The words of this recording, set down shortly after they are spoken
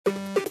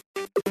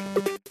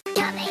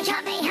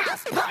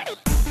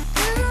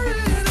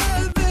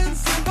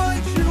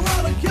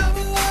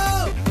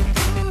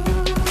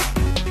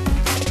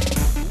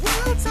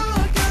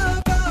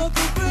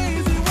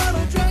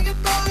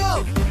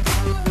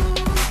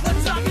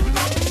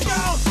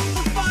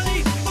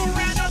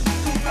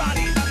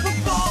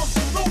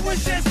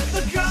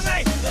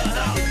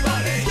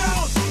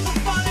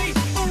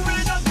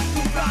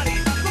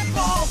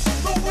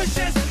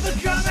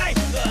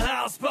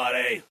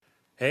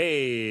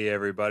Hey,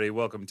 everybody.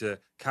 Welcome to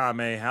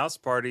Kame House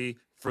Party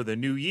for the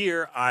new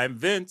year. I'm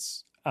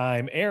Vince.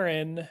 I'm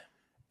Aaron.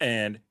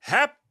 And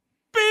Happy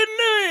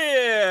New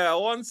Year!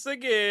 Once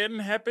again,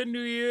 Happy New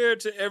Year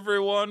to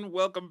everyone.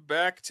 Welcome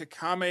back to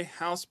Kame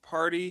House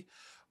Party.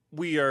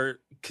 We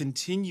are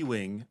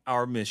continuing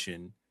our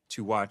mission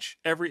to watch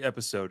every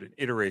episode and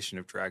iteration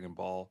of Dragon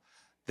Ball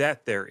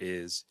that there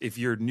is. If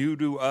you're new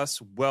to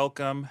us,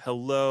 welcome.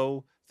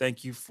 Hello.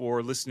 Thank you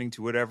for listening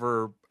to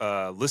whatever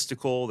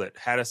listicle that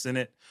had us in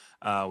it.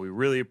 We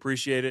really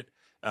appreciate it.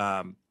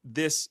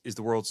 This is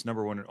the world's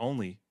number one and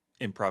only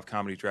improv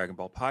comedy Dragon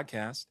Ball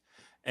podcast.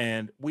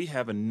 And we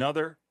have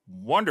another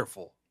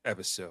wonderful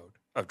episode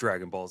of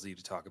Dragon Ball Z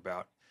to talk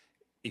about.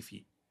 If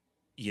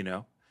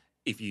you're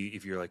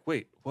like,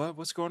 wait,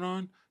 what's going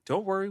on?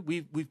 Don't worry.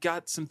 We've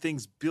got some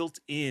things built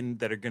in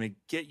that are going to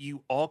get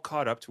you all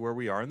caught up to where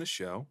we are in the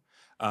show.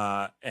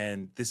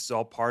 And this is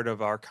all part of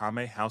our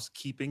Kame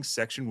housekeeping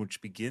section,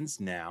 which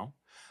begins now.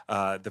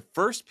 The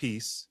first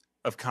piece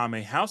of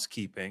Kame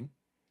housekeeping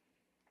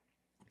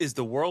is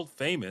the world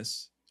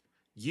famous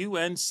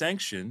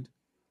UN-sanctioned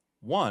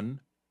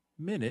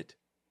 1-minute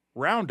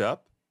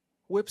roundup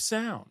whip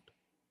sound.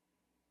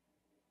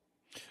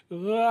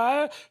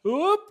 Oh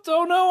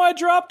no, I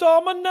dropped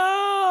all my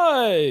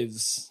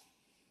knives.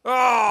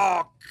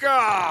 Oh,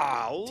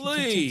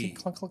 golly.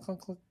 Clunk, clunk, clunk,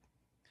 clunk.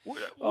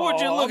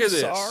 Would you look at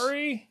this?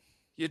 Sorry.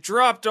 You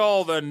dropped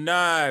all the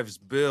knives,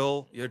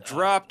 Bill. You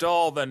dropped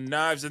all the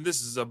knives, and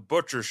this is a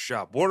butcher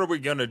shop. What are we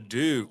going to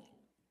do?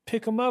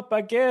 Pick them up,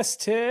 I guess,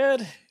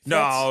 Ted.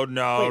 No.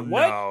 Wait,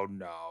 what?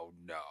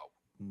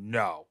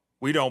 No.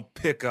 We don't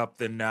pick up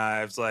the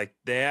knives like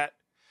that.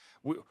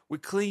 We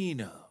clean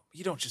them.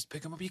 You don't just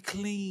pick them up, you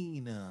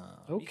clean them.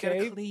 Okay.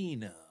 You gotta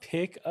clean them.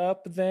 Pick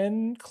up,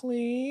 then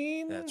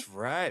clean. That's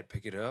right.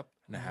 Pick it up.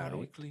 Now, how do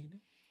we clean it?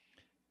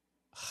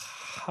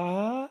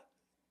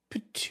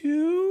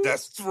 Patoo?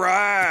 That's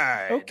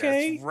right.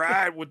 Okay. That's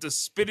right. With the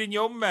spit in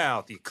your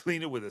mouth. You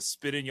clean it with a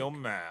spit in your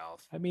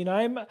mouth. I mean,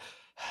 I'm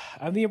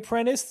the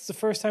apprentice. It's the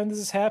first time this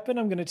has happened.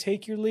 I'm going to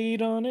take your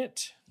lead on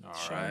it. All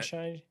shine, right.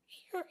 Shine.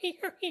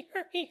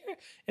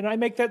 And I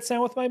make that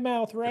sound with my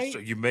mouth, right? So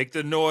you make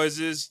the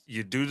noises,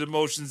 you do the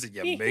motions, and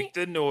you make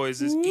the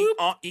noises.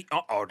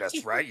 Oh,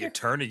 that's right. You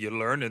turn and you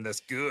learn, and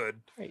that's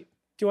good. Right.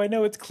 Do I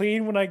know it's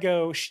clean when I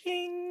go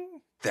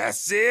shing?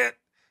 That's it.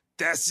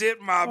 That's it,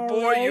 my All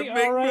boy. right, You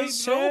make all me right,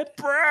 so Dad.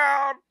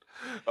 proud.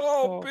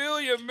 Oh, Oh. Bill,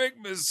 you make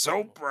me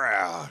so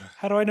proud.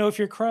 How do I know if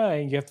you're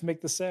crying? You have to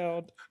make the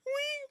sound.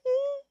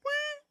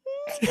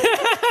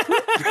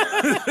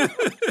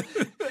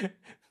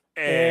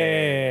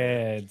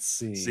 And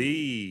scene.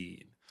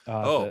 Scene.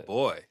 The,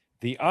 boy.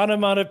 The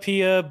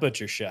Onomatopoeia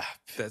Butcher Shop.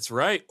 That's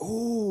right.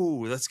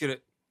 Ooh, let's get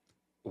it.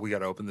 We got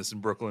to open this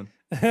in Brooklyn.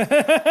 Welcome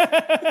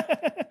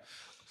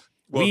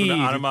to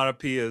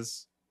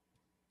Onomatopoeias.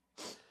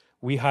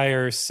 We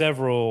hire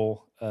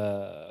several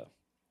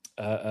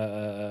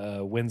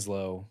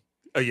Winslow.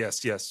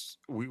 Yes.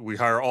 We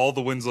hire all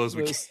the Winslows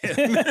we can.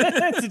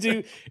 to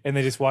do, and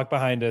they just walk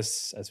behind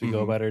us as we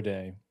go about our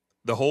day.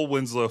 The whole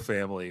Winslow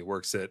family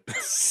works at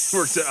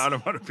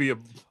Onomatopoeia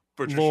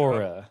Butcher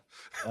Laura,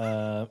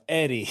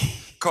 Eddie,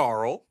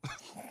 Carl,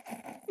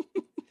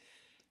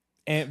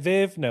 Aunt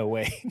Viv. No,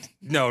 wait.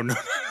 No,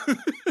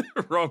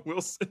 wrong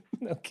Wilson.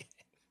 Okay.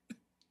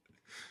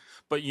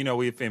 But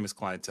we have famous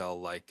clientele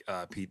like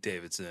Pete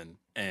Davidson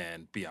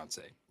and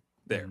Beyonce.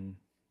 There,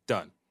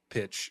 done.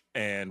 Pitch,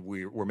 and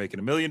we're making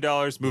 $1 million.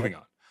 Moving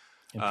on.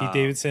 And Pete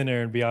Davidson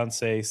and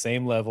Beyonce,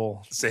 same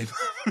level. Same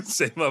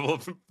level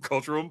of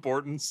cultural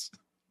importance.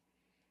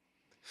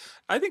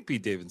 I think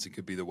Pete Davidson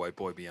could be the white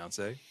boy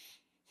Beyonce.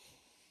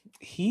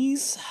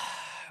 Is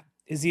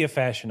he a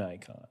fashion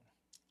icon?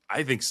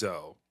 I think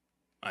so.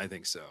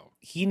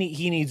 He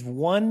needs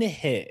one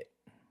hit.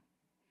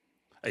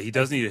 He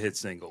does need a hit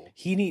single.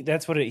 He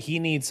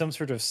needs some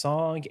sort of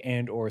song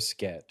and or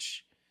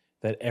sketch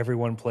that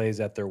everyone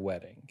plays at their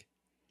wedding.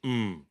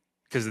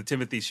 Because the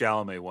Timothy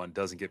Chalamet one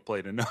doesn't get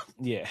played enough.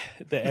 Yeah,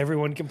 that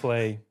everyone can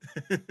play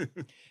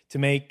to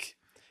make,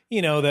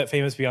 that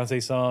famous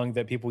Beyonce song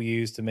that people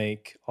use to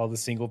make all the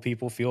single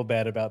people feel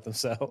bad about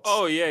themselves.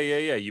 Oh, yeah.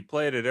 You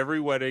play it at every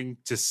wedding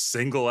to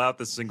single out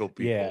the single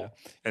people. Yeah.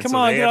 And Come so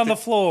on, get on the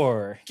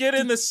floor. Get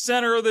in the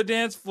center of the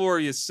dance floor,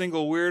 you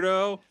single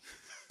weirdo.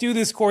 Do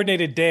this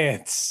coordinated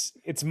dance.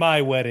 It's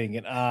my wedding,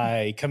 and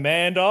I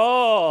command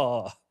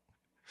all.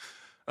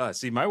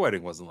 See, my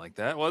wedding wasn't like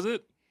that, was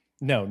it?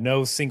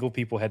 No single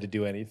people had to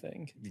do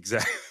anything.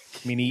 Exactly.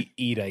 I mean,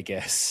 eat, I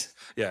guess.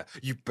 Yeah,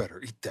 you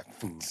better eat that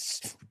food.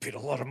 We paid a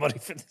lot of money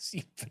for this.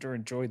 You better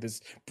enjoy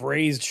this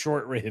braised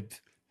short rib.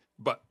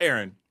 But,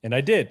 Aaron. And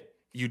I did.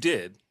 You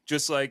did.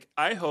 Just like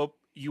I hope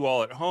you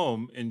all at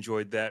home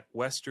enjoyed that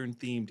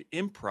Western-themed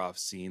improv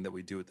scene that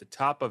we do at the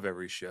top of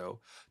every show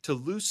to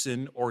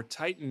loosen or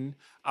tighten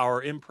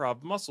our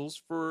improv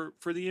muscles for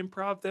the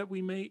improv that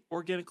we may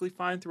organically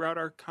find throughout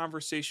our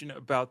conversation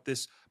about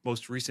this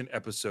most recent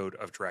episode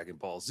of Dragon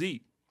Ball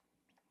Z.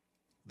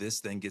 This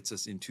then gets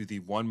us into the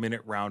 1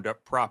 minute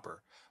roundup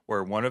proper,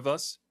 where one of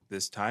us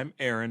This time,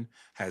 Aaron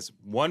has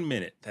 1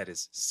 minute, that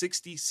is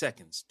 60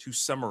 seconds, to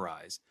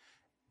summarize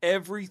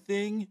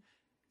everything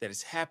that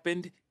has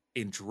happened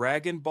in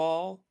Dragon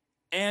Ball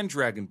and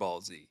Dragon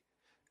Ball Z.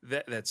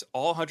 That's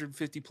all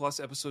 150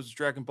 plus episodes of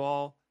Dragon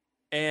Ball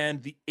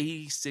and the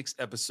 86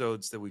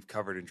 episodes that we've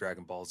covered in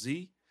Dragon Ball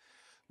Z.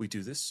 We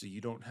do this so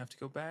you don't have to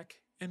go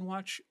back and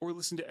watch or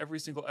listen to every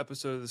single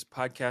episode of this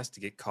podcast to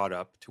get caught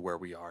up to where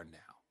we are now.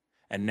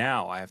 And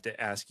now I have to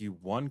ask you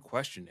one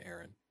question,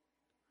 Aaron.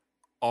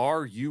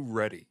 Are you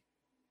ready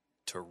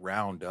to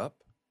round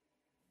up?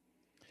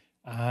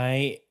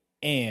 I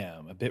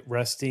am a bit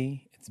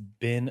rusty. It's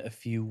been a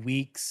few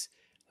weeks.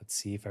 Let's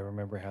see if I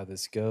remember how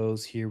this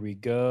goes. Here we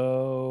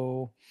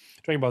go.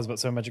 Dragon Ball is about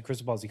 7 magic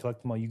crystal balls. You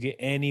collect them all. You get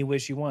any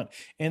wish you want.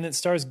 And it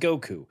stars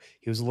Goku.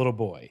 He was a little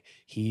boy.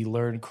 He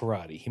learned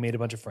karate. He made a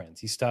bunch of friends.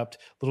 He stopped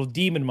little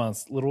demon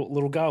monsters,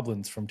 little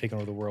goblins from taking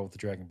over the world with the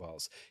Dragon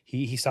Balls.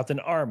 He stopped an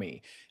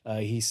army.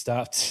 He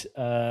stopped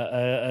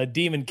a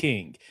demon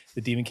king,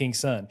 the demon king's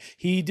son.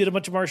 He did a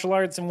bunch of martial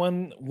arts and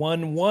won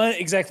one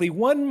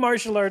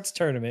martial arts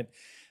tournament.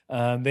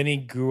 Then he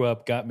grew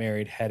up, got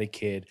married, had a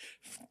kid.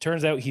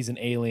 Turns out he's an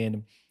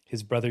alien.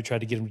 His brother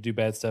tried to get him to do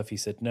bad stuff. He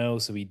said no,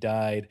 so he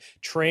died.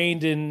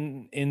 Trained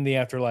in the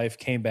afterlife,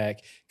 came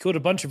back,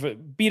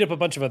 beat up a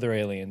bunch of other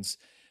aliens,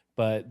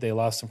 but they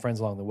lost some friends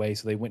along the way.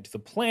 So they went to the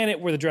planet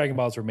where the Dragon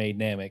Balls were made,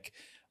 Namek,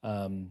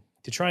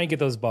 to try and get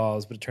those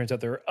balls. But it turns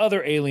out there are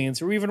other aliens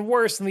who are even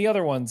worse than the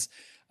other ones.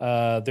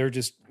 They're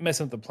just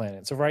messing up the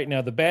planet. So right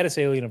now, the baddest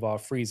alien of all,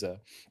 Frieza,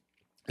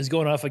 is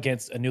going off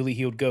against a newly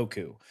healed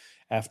Goku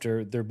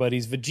after their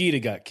buddies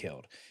Vegeta got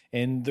killed.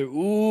 And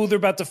they're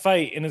about to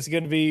fight, and it's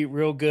going to be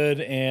real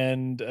good.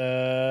 And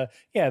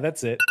yeah,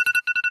 that's it.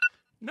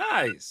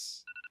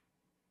 Nice.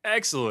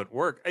 Excellent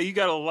work. You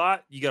got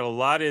a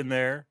lot in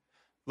there.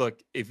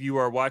 Look, if you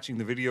are watching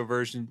the video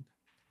version,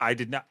 I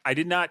did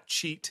not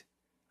cheat.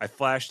 I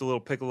flashed a little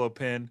Piccolo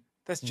pin.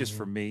 That's just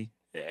for me.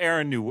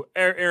 Aaron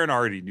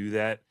already knew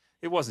that.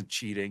 It wasn't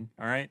cheating,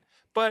 all right?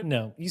 But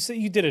no, you said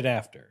you did it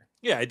after.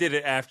 Yeah, I did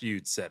it after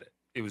you'd said it.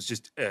 It was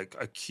just a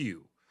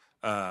cue.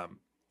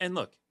 And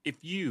look,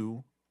 if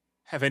you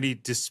have any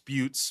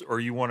disputes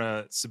or you want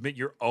to submit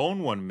your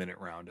own 1 minute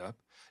roundup,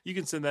 you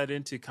can send that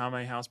into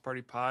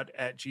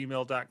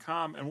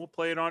kamehousepartypod@gmail.com and we'll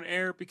play it on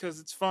air because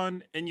it's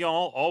fun and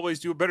y'all always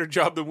do a better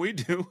job than we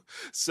do.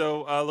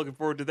 So looking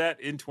forward to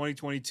that in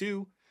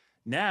 2022.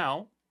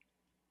 Now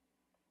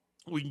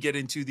we can get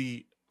into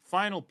the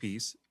final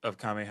piece of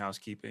Kame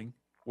Housekeeping,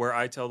 where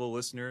I tell the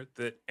listener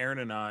that Aaron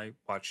and I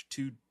watch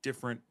 2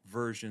 different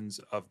versions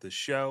of the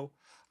show.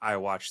 I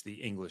watch the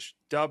English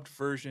dubbed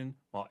version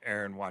while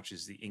Aaron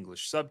watches the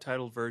English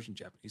subtitled version,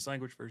 Japanese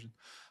language version.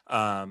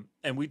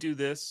 And we do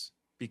this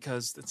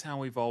because that's how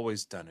we've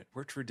always done it.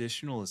 We're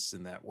traditionalists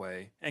in that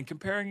way. And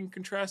comparing and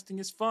contrasting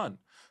is fun.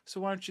 So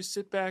why don't you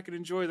sit back and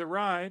enjoy the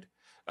ride?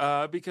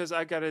 Because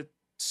I got to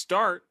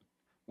start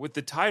with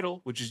the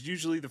title, which is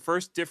usually the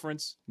first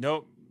difference.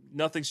 No,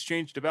 nothing's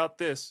changed about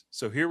this.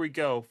 So here we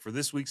go for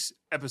this week's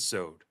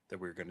episode that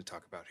we're going to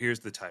talk about.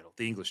 Here's the title,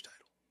 the English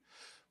title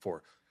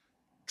for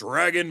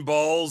Dragon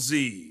Ball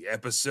Z,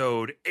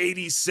 episode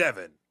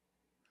 87,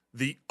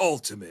 The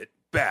Ultimate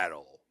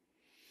Battle.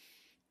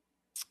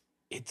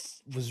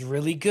 It was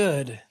really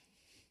good.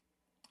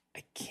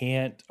 I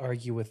can't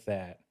argue with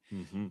that.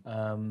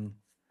 Mm-hmm.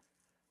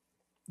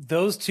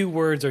 Those 2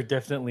 words are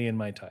definitely in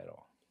my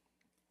title.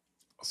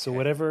 Okay. So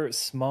whatever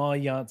small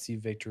Yahtzee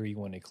victory you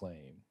want to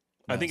claim.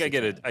 I think I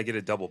get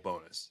a double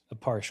bonus. A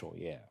partial,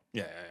 yeah.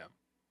 Yeah.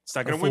 It's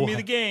not going to win me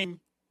the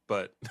game,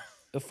 but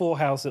a full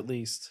house at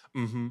least.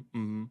 A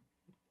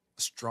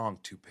strong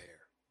 2-pair.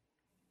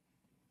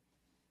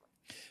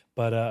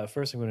 But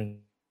first I'm going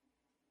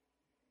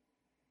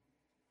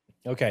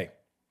to... Okay.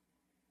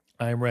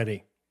 I am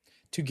ready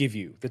to give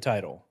you the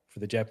title for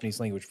the Japanese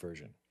language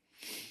version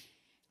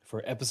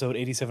for episode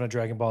 87 of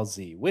Dragon Ball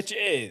Z, which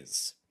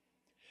is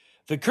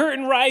The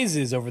Curtain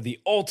Rises Over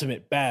the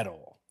Ultimate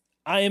Battle.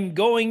 I am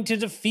going to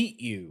defeat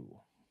you.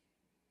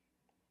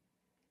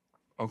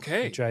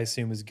 Okay. Which I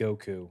assume is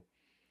Goku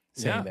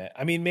saying that.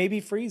 I mean,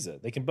 maybe Frieza.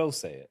 They can both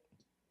say it.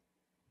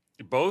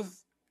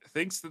 Both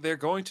thinks that they're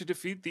going to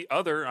defeat the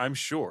other, I'm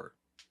sure.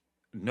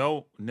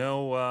 No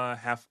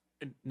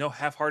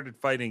half-hearted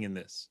fighting in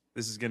this.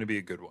 This is going to be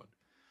a good one.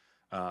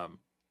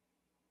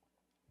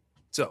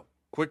 So,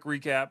 quick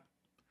recap.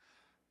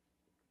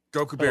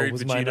 Goku buried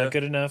was Vegeta. mine not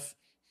good enough?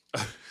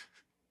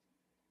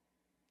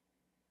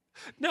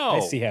 No. I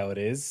see how it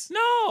is.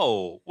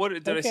 No. What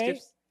did I skip?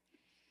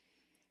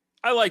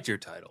 I liked your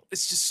title.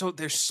 It's just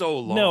they're so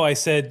long. No, I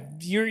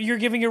said you're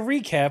giving a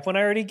recap when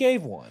I already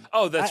gave one.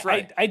 Oh, that's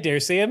right. I dare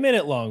say a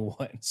minute-long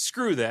one.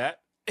 Screw that.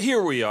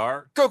 Here we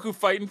are. Goku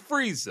fighting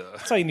Frieza.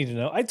 That's all you need to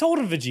know. I told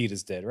him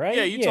Vegeta's dead, right?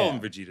 Yeah, you told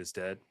him Vegeta's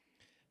dead.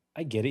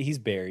 I get it. He's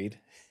buried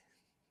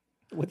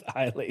with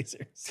eye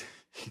lasers.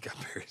 He got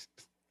buried.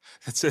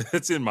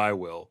 That's in my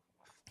will.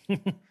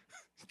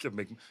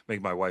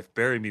 Make my wife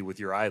bury me with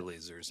your eye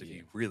lasers if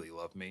you really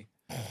love me.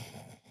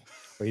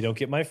 or you don't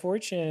get my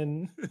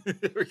fortune.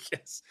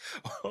 Yes.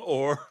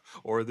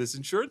 Or this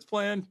insurance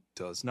plan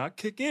does not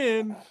kick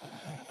in.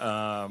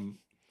 You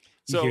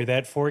hear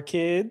that,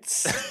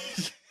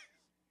 4Kids?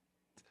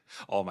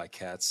 All my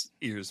cats'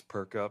 ears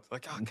perk up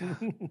like, oh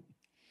god.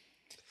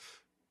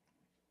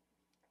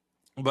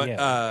 But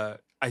Yeah.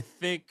 I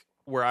think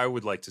where I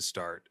would like to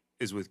start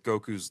is with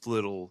Goku's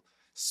little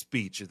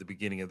speech at the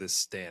beginning of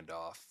this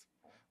standoff,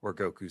 where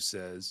Goku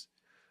says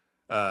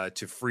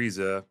to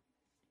Frieza,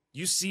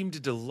 "You seem to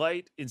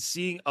delight in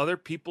seeing other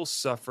people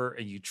suffer,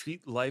 and you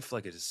treat life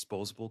like a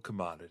disposable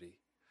commodity.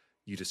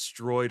 You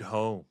destroyed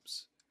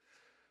homes.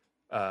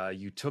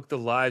 You took the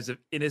lives of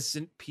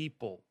innocent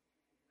people."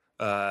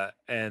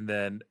 And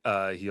then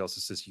he also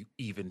says, "You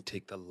even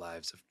take the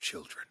lives of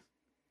children.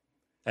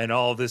 And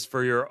all this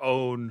for your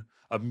own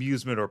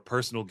amusement or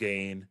personal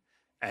gain.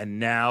 And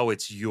now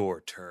it's your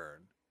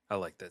turn." I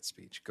like that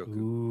speech. Goku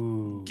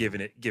Ooh.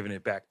 giving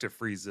it back to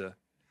Frieza.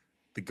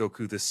 The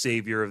Goku, the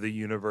savior of the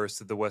universe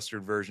that the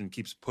Western version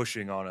keeps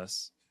pushing on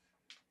us.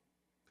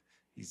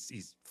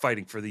 He's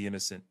fighting for the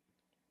innocent.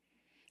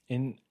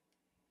 And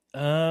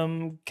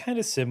kind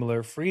of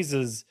similar.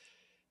 Frieza's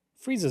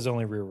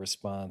only real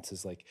response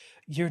is like,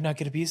 "You're not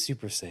going to be a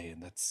Super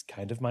Saiyan. That's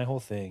kind of my whole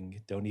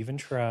thing. Don't even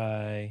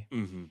try.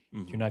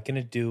 You're not going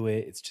to do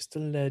it. It's just a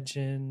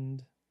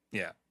legend."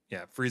 Yeah.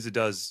 Frieza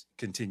does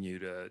continue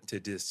to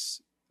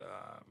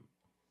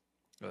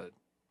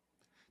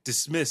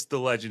dismiss the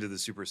legend of the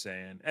Super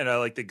Saiyan, and I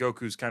like that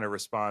Goku's kind of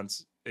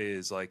response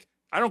is like,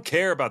 "I don't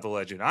care about the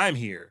legend. I'm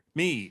here.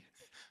 Me.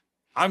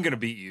 I'm gonna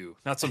beat you,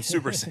 not some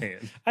Super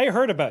Saiyan." I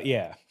heard about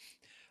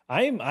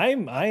I'm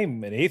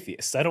an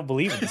atheist. I don't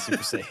believe in the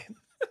Super Saiyan.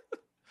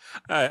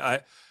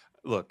 I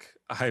look,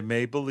 I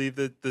may believe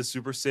that the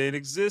Super Saiyan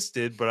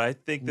existed, but I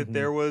think that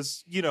there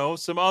was,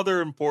 some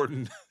other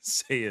important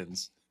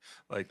Saiyans,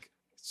 like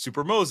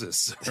Super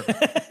Moses.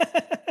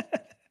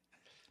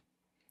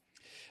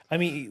 I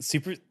mean,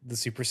 the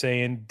Super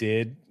Saiyan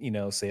did,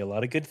 say a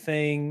lot of good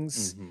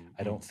things.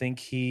 I don't think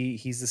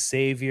he's the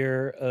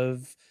savior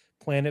of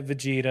Planet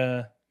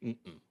Vegeta.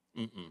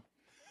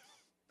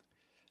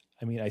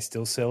 I mean, I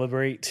still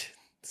celebrate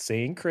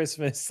Saiyan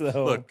Christmas,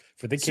 though. Look,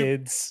 for the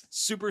kids.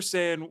 Super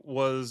Saiyan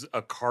was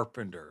a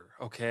carpenter,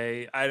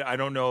 okay? I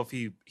don't know if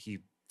he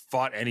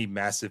fought any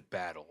massive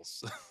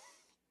battles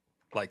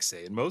like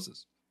Saiyan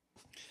Moses.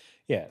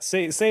 Yeah,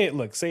 say it.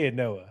 Look, Saiyan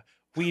Noah.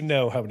 We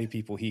know how many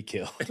people he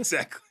killed.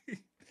 Exactly.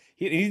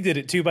 He did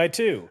it 2 by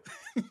 2.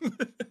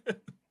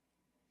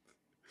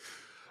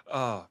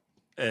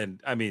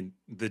 And I mean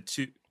the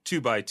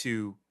 2 by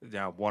 2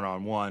 now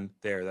 1-on-1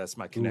 there. That's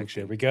my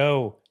connection. Ooh, there we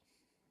go.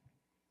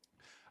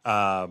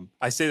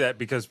 I say that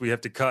because we have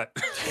to cut.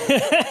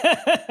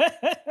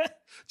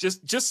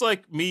 just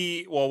like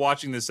me while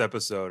watching this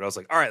episode, I was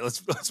like, all right,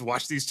 let's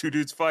watch these two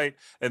dudes fight,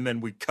 and then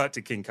we cut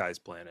to King Kai's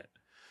planet.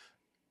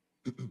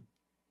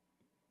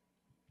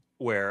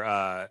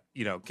 Where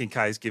King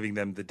Kai's giving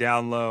them the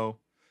down low,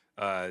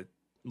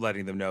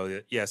 letting them know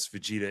that yes,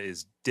 Vegeta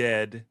is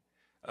dead.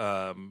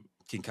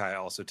 King Kai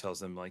also tells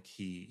them like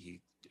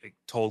he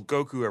told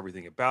Goku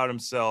everything about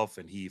himself,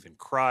 and he even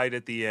cried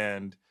at the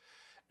end.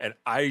 And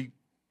I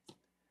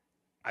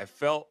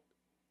felt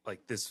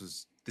like this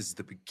is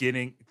the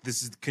beginning.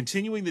 This is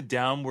continuing the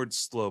downward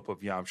slope of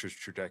Yamcha's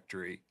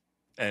trajectory,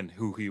 and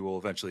who he will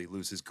eventually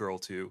lose his girl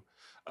to.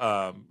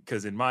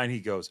 Because in mine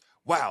he goes,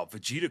 "Wow,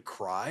 Vegeta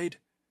cried?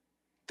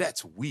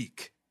 That's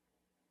weak."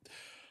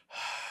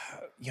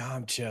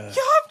 Yamcha.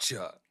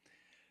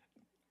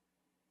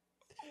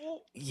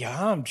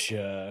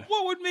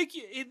 What would make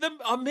you?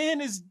 A man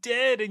is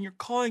dead, and you're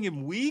calling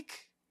him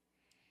weak?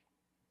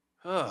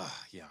 Ugh,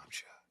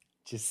 Yamcha.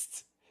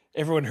 Just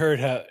everyone heard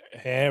how.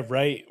 Yeah,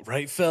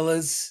 right,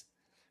 fellas.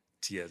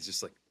 Yeah, it's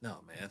just like,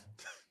 no, man,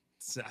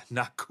 it's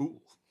not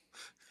cool.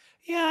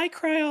 Yeah, I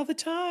cry all the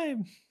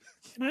time,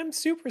 and I'm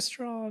super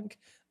strong.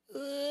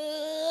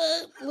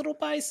 Little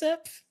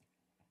bicep.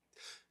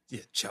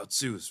 Yeah,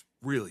 Chaozu is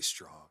really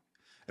strong.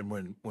 And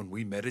when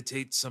we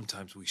meditate,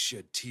 sometimes we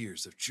shed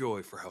tears of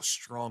joy for how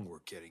strong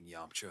we're getting,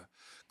 Yamcha.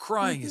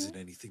 Crying isn't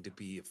anything to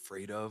be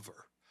afraid of,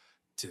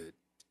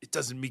 it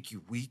doesn't make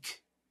you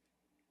weak.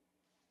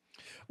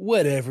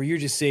 Whatever, you're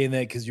just saying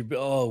that because you're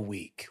all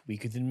weak.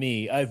 Weaker than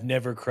me. I've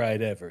never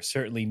cried ever.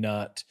 Certainly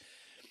not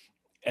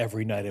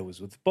every night I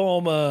was with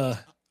Bulma,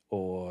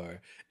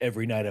 or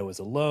every night I was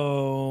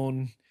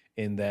alone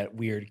in that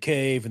weird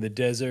cave in the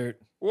desert.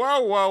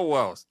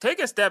 Whoa. Take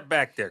a step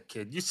back there,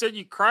 kid. You said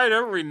you cried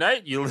every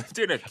night you lived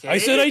in a cave? I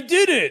said I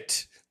did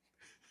it.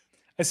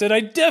 I said I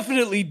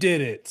definitely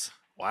did it.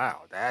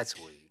 Wow, that's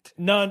weak.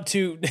 Not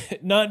to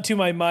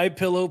my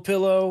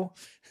pillow.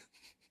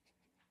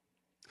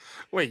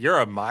 Wait, you're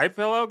a My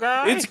Pillow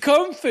guy? It's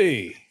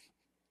comfy.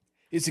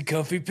 It's a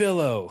comfy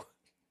pillow.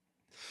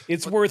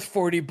 It's worth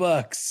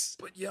 $40.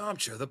 But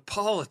Yamcha, the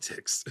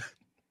politics.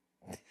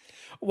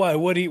 Why?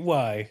 What did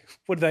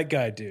that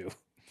guy do?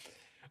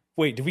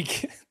 Wait, did we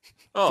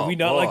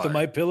not like the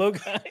My Pillow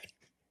guy?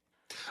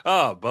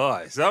 Oh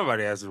boy,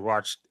 somebody hasn't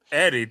watched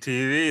any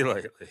TV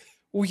lately.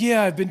 Well,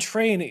 yeah, I've been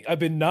training. I've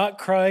been not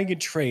crying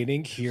and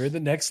training here in the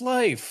next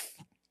life.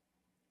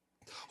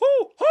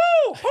 Hoo,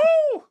 hoo,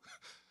 hoo!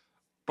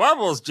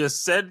 Bubbles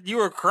just said you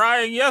were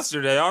crying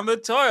yesterday on the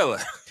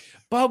toilet.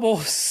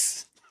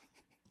 Bubbles.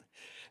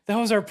 That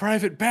was our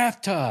private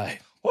bath time.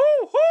 Woo,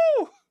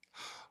 woo!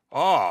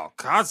 Oh,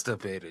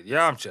 constipated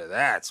Yamcha,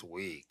 that's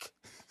weak.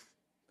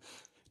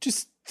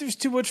 Just there's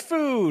too much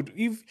food.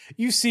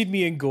 You've seen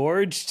me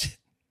engorged.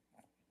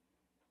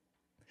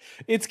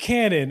 It's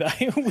canon.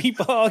 We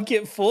all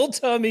get full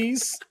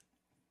tummies.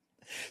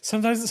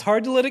 Sometimes it's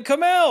hard to let it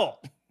come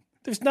out.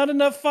 There's not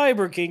enough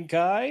fiber, King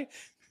Kai.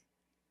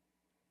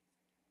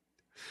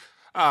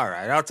 All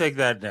right, I'll take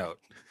that note.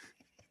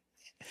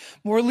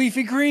 More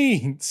leafy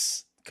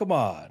greens. Come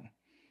on.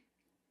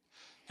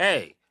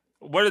 Hey,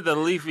 what did the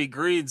leafy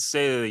greens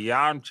say to the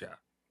Yamcha?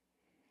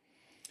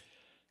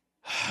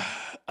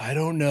 I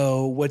don't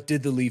know. What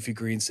did the leafy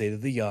greens say to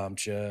the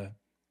Yamcha?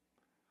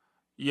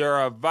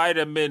 You're a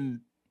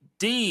vitamin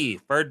D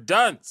for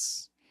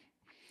dunce.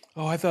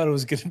 Oh, I thought it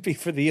was going to be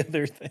for the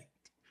other thing.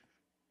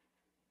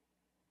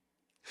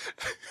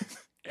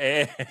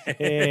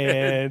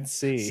 And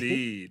seed.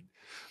 Seed.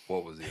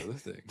 What was the other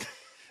thing?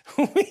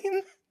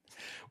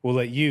 We'll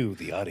let you,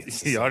 the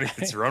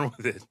audience, run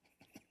with it.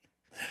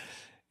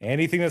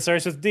 Anything that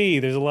starts with D,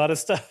 there's a lot of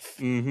stuff.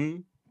 Mm-hmm.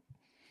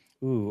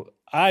 Ooh,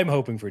 I'm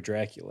hoping for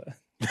Dracula.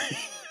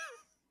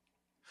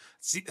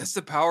 See, that's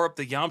the power up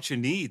the Yamcha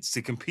needs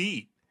to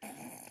compete.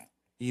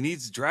 He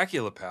needs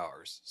Dracula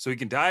powers so he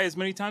can die as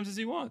many times as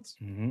he wants.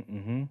 Mm-hmm,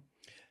 mm-hmm.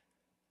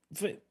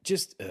 But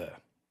just,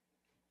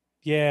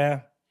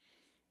 yeah.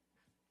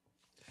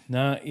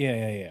 Not,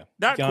 yeah.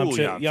 Not Yamcha, cool,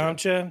 Yamcha.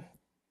 Yamcha,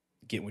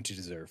 get what you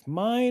deserve.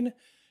 Mine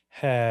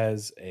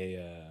has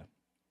a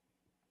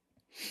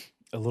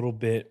little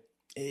bit,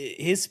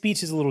 his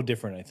speech is a little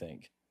different, I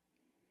think.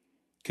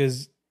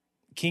 Because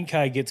King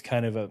Kai gets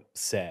kind of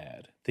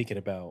sad thinking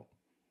about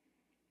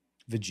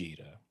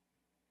Vegeta.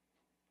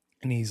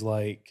 And he's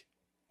like,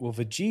 well,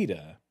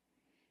 Vegeta,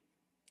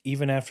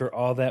 even after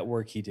all that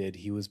work he did,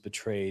 he was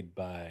betrayed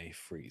by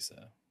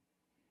Frieza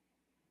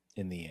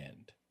in the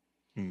end.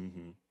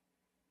 Mm-hmm.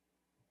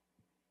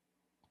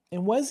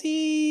 And was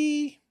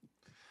he?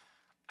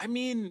 I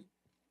mean,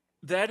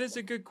 that is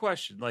a good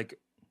question. Like,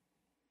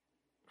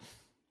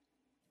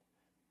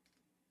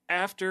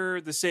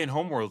 after the Saiyan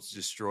homeworld's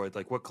destroyed,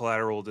 like, what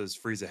collateral does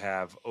Frieza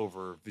have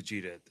over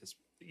Vegeta at this,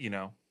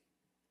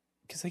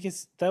 Because I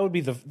guess that would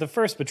be the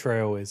first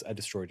betrayal is I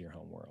destroyed your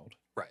homeworld.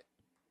 Right.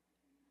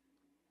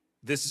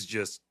 This is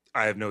just,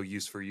 I have no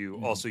use for you.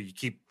 Mm. Also, you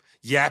keep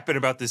yapping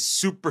about this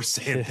Super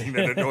Saiyan thing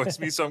that annoys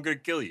me, so I'm going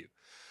to kill you.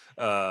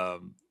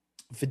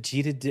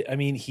 Vegeta did,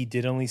 he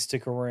did only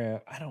stick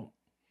around.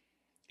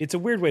 It's a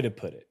weird way to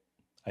put it,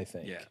 I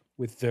think. Yeah.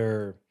 With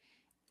their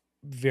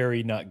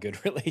very not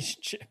good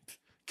relationship.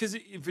 Because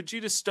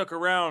Vegeta stuck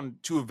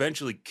around to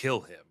eventually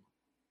kill him.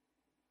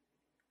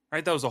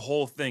 Right? That was the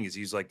whole thing, is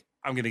he's like,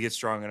 I'm going to get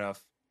strong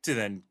enough to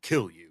then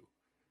kill you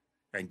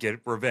and get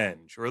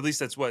revenge. Or at least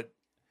that's what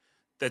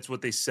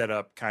they set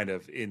up kind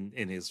of in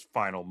his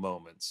final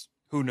moments.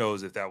 Who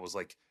knows if that was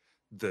like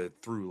the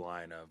through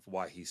line of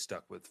why he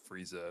stuck with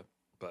Frieza,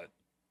 but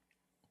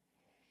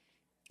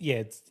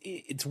yeah,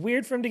 it's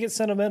weird for him to get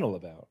sentimental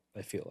about,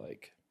 I feel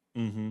like.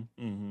 Mm-hmm.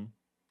 Mm-hmm.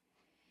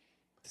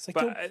 It's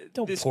like,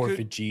 don't poor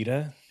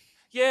Vegeta.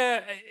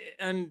 Yeah,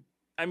 and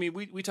I mean,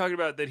 we talked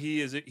about that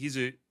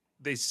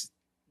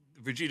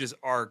Vegeta's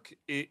arc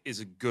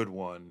is a good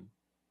one,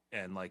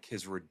 and like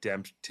his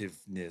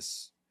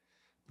redemptiveness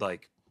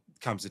like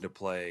comes into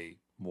play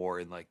more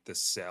in like the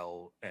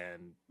Cell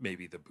and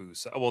maybe the Buu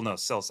saga. Well, no,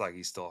 Cell saga,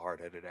 he's still a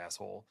hard-headed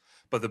asshole,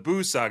 but the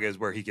Buu saga is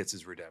where he gets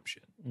his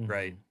redemption,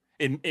 right?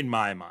 In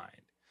my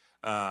mind,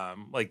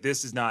 like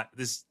this is not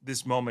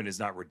this moment is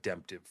not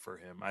redemptive for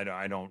him.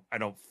 I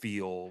don't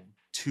feel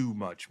too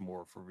much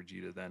more for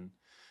Vegeta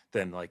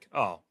than like,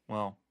 oh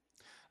well,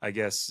 I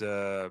guess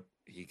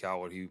he got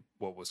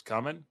what was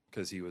coming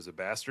because he was a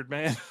bastard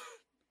man.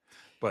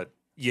 But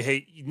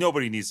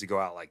nobody needs to go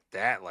out like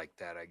that,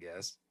 I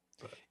guess.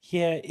 But.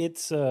 Yeah,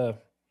 it's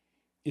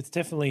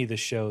definitely the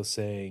show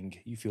saying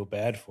you feel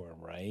bad for him,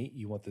 right?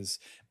 You want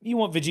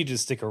Vegeta to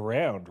stick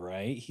around,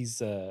 right?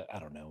 He's I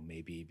don't know,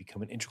 maybe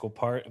become an integral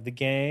part of the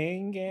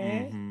gang.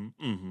 Mm-hmm,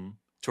 mm-hmm.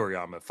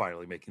 Toriyama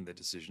finally making the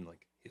decision,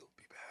 like, he'll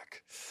be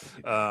back.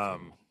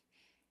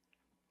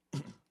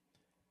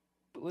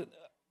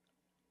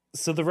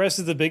 So the rest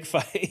of the big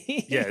fight.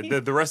 Yeah,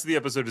 the rest of the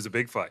episode is a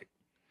big fight.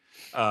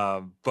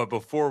 But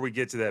before we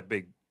get to that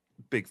big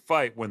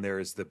fight, when there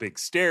is the big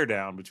stare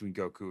down between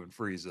Goku and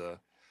Frieza,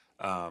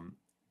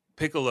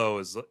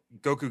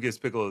 Goku gives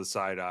Piccolo the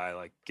side eye,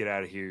 like, get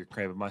out of here, you're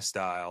cramping my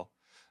style.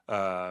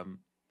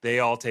 They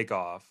all take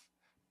off,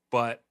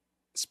 but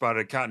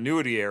spotted a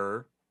continuity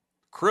error.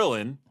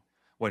 Krillin,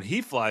 when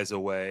he flies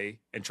away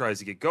and tries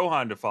to get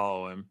Gohan to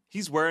follow him,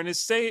 he's wearing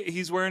his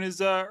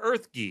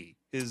Earth gi,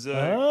 his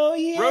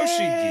Roshi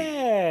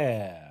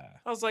gi.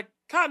 I was like,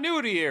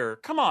 continuity error.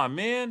 Come on,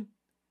 man.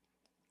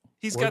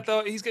 He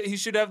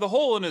should have the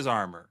hole in his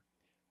armor.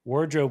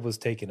 Wardrobe was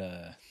taking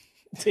a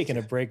taking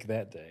a break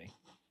that day.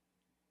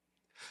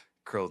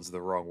 Krillin's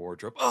the wrong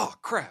wardrobe. Oh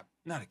crap!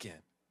 Not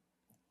again.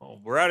 Well,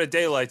 we're out of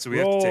daylight, so we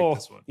have to take Roll.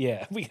 this one.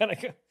 Yeah, we gotta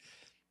go.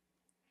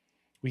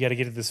 We gotta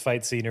get to this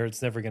fight scene, or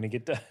it's never gonna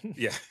get done.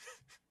 Yeah.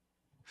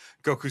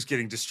 Goku's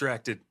getting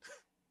distracted.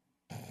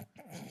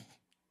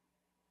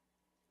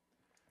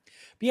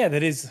 Yeah,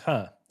 that is,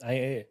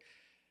 I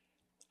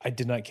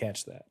did not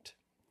catch that,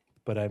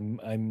 but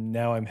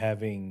I'm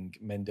having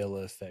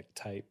Mandela effect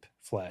type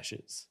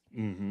flashes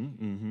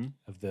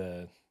of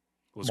the.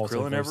 Was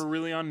Krillin multiverse. ever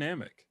really on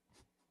Namek?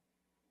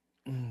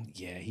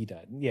 Yeah, he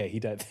died. Yeah, he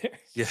died there.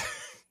 Yeah,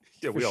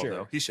 yeah, we all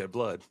know he shed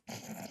blood.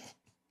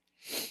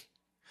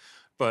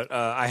 But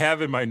I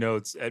have in my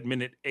notes at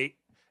minute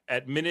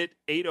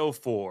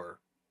 8:04,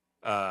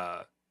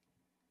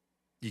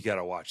 you got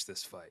to watch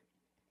this fight.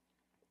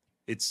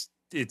 It's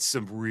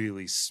some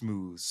really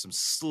smooth, some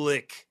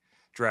slick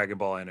Dragon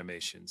Ball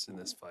animations in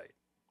this fight.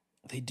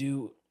 They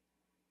do.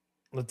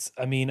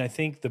 I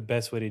think the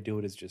best way to do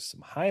it is just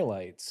some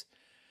highlights.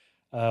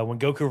 When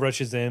Goku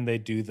rushes in, they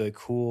do the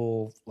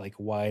cool, like,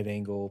 wide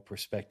angle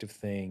perspective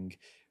thing,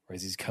 where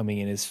as he's coming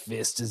in, his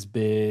fist is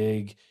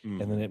big,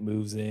 and then it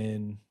moves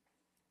in.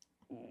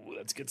 Ooh,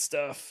 that's good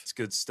stuff. It's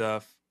good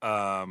stuff.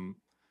 I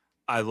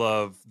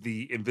love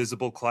the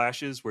invisible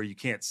clashes where you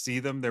can't see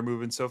them. They're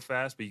moving so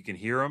fast, but you can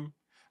hear them.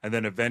 And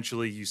then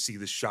eventually you see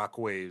the shock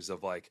waves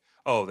of like,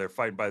 oh, they're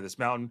fighting by this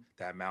mountain.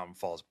 That mountain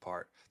falls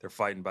apart. They're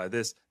fighting by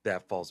this.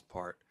 That falls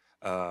apart.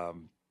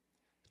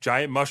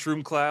 Giant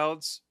mushroom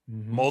clouds,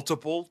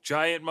 multiple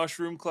giant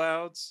mushroom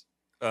clouds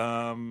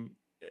in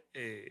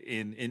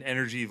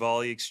energy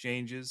volley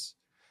exchanges.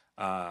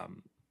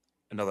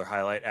 Another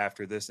highlight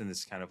after this, and this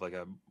is kind of like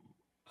a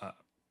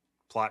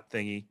plot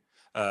thingy.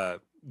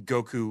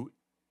 Goku,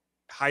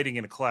 hiding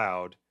in a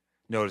cloud,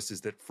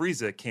 notices that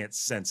Frieza can't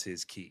sense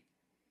his ki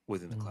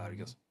within the cloud. He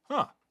goes,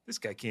 huh, this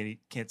guy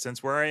can't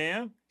sense where I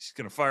am. He's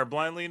going to fire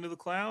blindly into the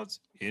clouds.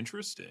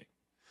 Interesting.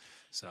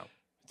 So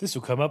this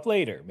will come up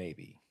later,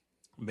 maybe.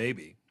 I'm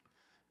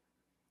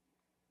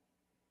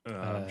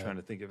trying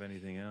to think of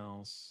anything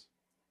else.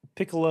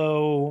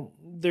 Piccolo,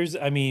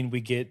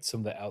 we get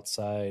some of the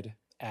outside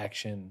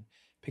action.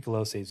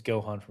 Piccolo saves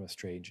Gohan from a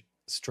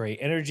stray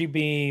energy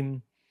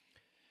beam.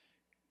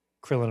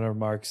 Krillin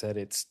remarks that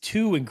it's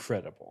too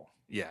incredible.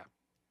 Yeah,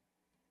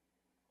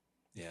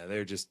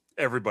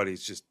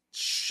 everybody's just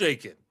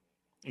shaken,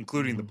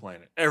 including the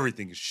planet.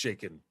 Everything is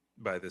shaken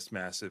by this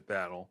massive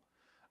battle.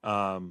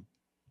 I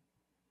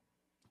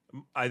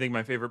think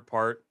my favorite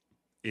part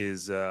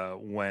is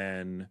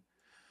when,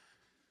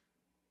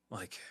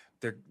 like,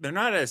 they're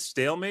not at a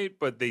stalemate,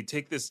 but they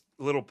take this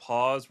little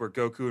pause where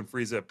Goku and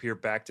Frieza appear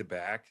back to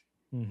back,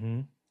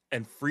 and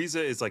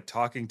Frieza is like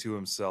talking to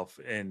himself,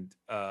 and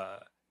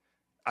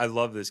I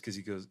love this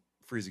because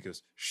Frieza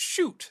goes,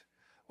 "Shoot,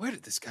 where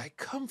did this guy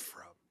come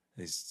from?"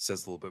 And he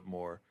says a little bit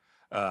more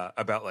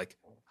about, like,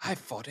 I've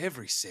fought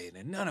every Saiyan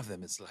and none of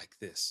them is like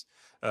this.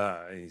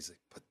 And he's like,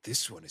 but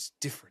this one is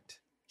different.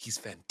 He's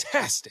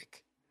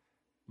fantastic.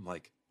 I'm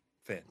like,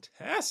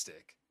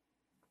 fantastic?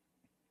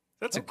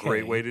 That's a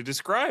great way to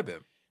describe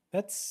him.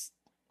 That's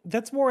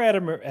more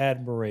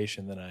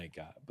admiration than I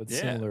got, but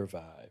similar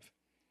vibe.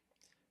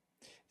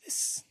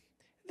 This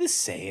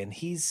Saiyan,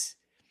 he's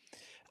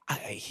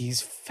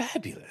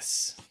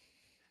fabulous.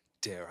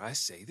 Dare I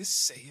say, this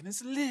Saiyan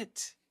is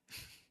lit.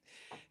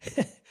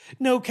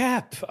 No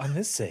cap on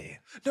this Saiyan.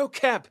 No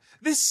cap.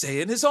 This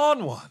Saiyan is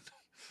on one.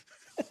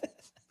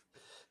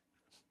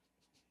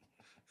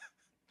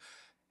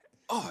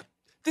 Oh,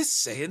 this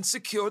Saiyan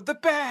secured the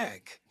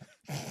bag.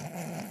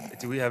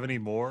 Do we have any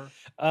more?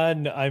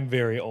 No, I'm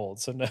very old,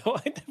 so no,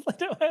 I definitely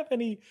don't have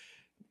any.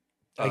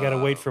 I gotta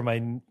wait for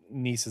my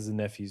nieces and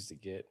nephews to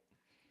get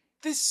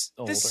this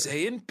older. This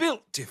Saiyan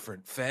built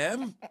different,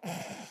 fam.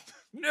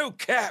 No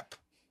cap.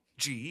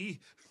 G.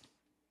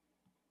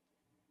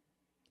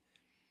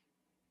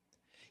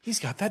 He's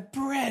got that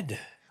bread.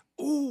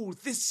 Ooh,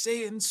 this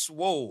Saiyan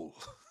swole.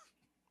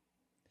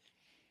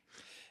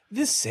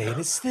 This Saiyan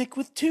is thick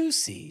with 2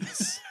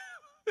 C's.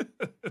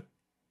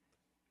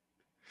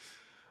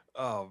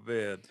 Oh,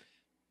 man.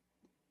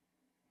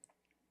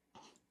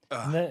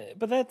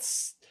 But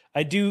that's,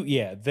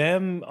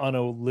 them on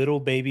a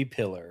little baby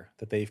pillar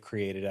that they've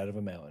created out of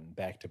a mountain,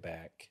 back to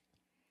back.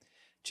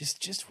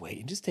 Just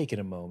waiting, just taking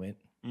a moment.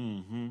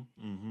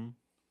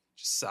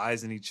 Just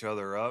sizing each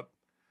other up.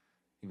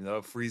 Even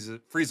though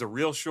Frieza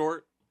real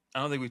short.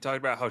 I don't think we've talked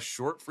about how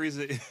short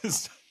Frieza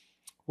is.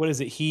 What is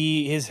it?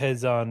 His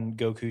head's on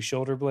Goku's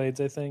shoulder blades,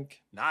 I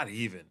think. Not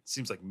even.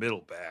 Seems like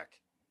middle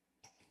back.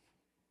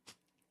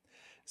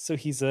 So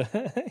he's a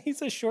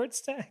short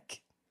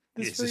stack.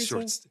 He's a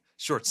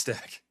short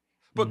stack.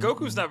 But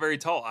Goku's not very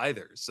tall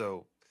either,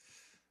 so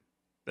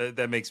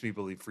that makes me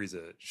believe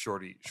Frieza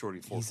shorty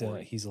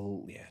 440. He's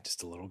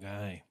just a little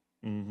guy.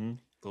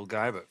 Little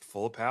guy, but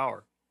full of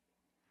power.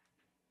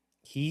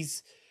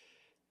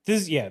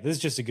 This is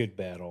just a good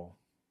battle.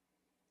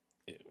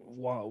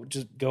 Wow,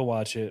 just go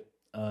watch it.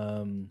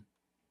 I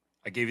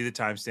gave you the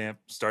timestamp.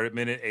 Start at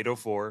minute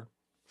 8:04.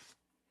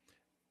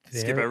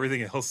 Skip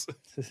everything else.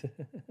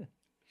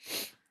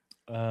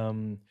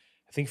 I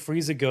think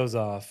Frieza goes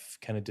off,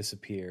 kind of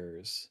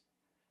disappears.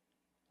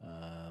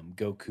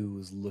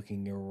 Goku's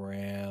looking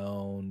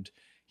around.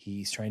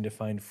 He's trying to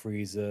find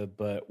Frieza,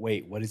 but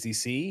wait, what does he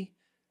see?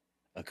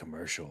 A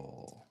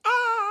commercial.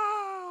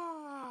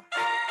 Ah!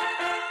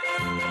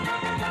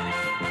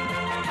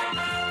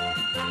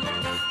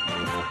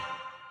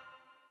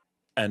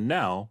 And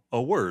now,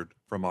 a word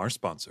from our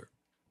sponsor.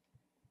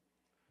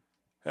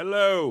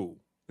 Hello,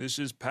 this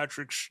is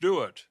Patrick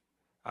Stewart.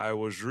 I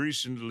was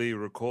recently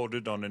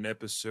recorded on an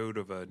episode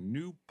of a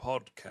new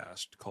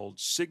podcast called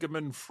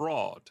Sigmund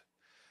Fraud,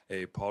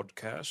 a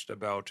podcast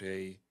about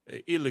a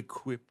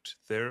ill-equipped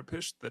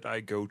therapist that I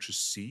go to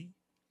see.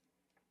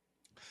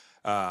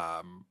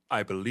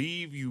 I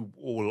believe you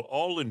will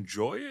all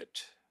enjoy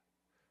it,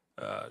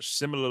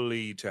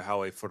 similarly to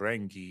how a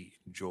Ferengi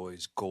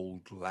enjoys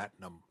gold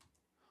latinum,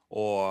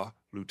 or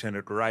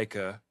Lieutenant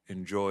Riker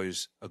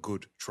enjoys a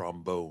good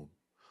trombone,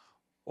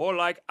 or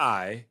like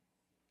I,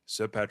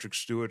 Sir Patrick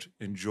Stewart,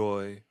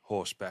 enjoy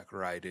horseback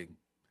riding.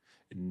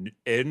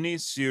 Any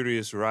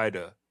serious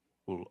rider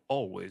will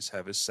always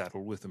have his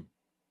saddle with him.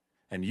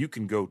 And you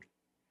can go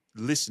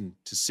listen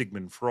to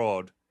Sigmund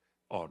Fraud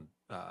on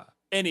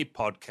any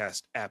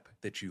podcast app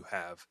that you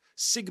have.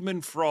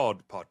 Sigmund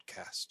Fraud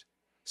Podcast,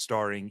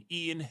 starring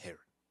Ian Heron,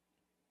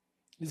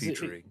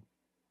 featuring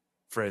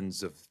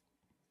friends of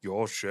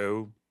your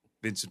show,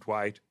 Vincent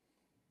White,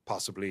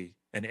 possibly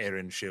an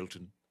Aaron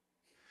Shelton.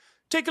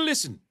 Take a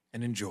listen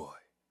and enjoy.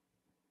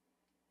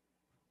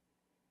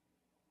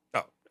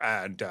 Oh,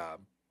 and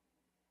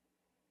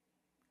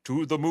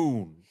to the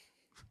moon.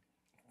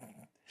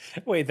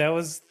 Wait, that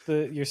was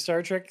your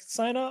Star Trek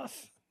sign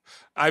off?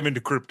 I'm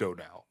into crypto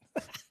now.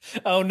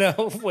 Oh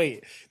no,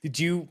 wait.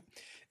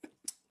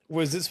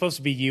 Was it supposed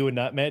to be you and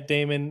not Matt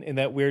Damon in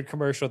that weird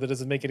commercial that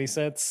doesn't make any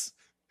sense?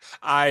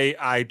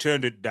 I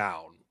turned it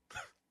down.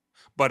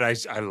 But I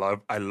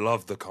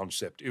love the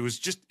concept. It was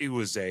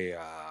a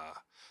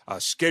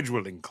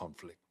scheduling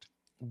conflict.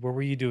 What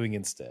were you doing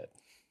instead?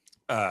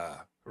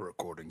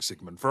 Recording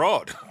Sigmund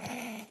Fraud.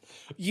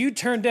 You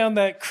turned down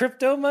that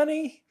crypto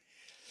money?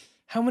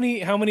 How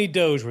many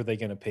Doge were they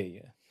going to pay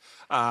you?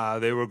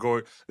 They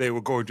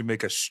were going to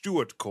make a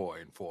Stewart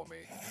coin for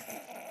me.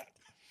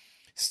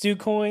 Stew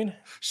coin?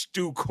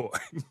 Stew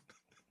coin.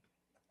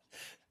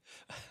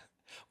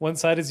 One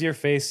side is your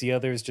face, the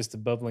other is just a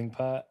bubbling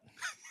pot.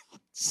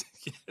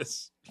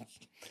 Yes.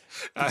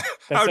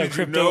 How did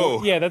you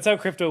know? Yeah, that's how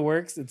crypto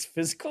works. It's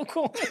physical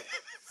coin.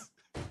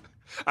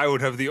 I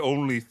would have the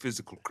only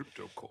physical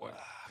crypto coin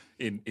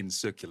in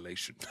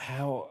circulation.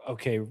 How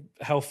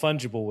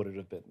fungible would it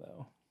have been,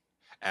 though?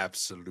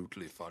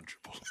 Absolutely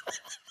fungible.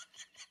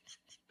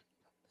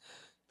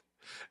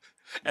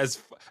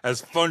 As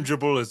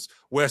fungible as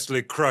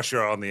Wesley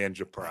Crusher on the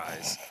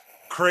Enterprise.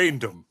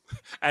 Craned him.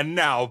 And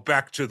now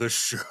back to the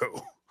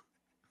show.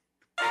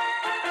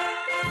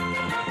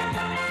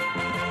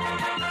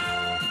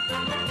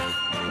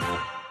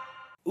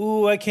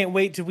 Ooh, I can't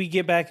wait till we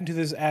get back into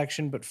this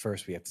action, but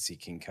first we have to see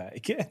King Kai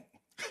again.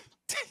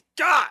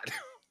 God!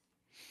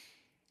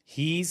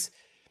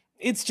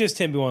 It's just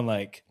him going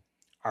like,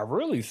 I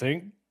really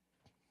think,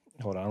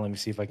 hold on, let me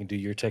see if I can do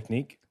your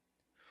technique.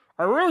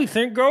 I really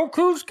think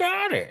Goku's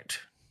got it.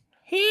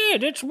 Here,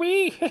 that's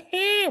me.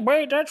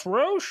 Wait, that's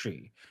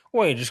Roshi.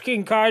 Wait, is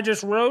King Kai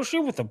just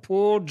Roshi with a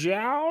pulled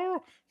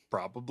jowl?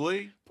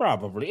 Probably.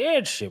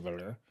 It's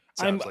similar.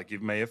 Sounds like you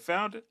may have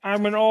found it.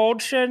 I'm an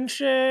old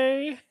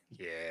sensei.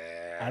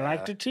 Yeah. I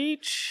like to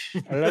teach.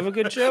 I love a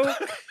good joke.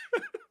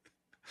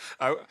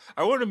 I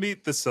want to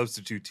meet the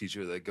substitute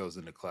teacher that goes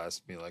into class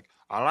and be like,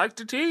 I like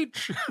to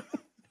teach.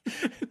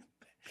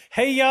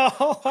 Hey,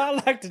 y'all,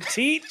 I like to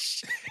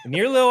teach. And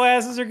your little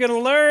asses are going to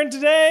learn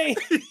today.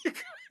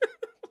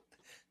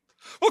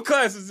 What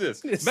class is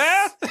this?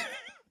 Math?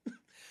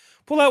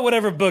 Pull out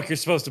whatever book you're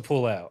supposed to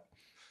pull out.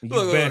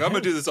 Look, I'm going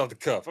to do this off the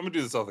cuff.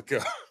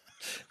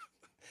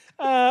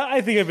 I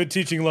think I've been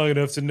teaching long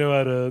enough to know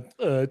how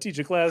to teach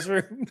a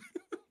classroom.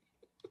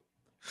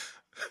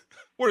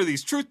 What are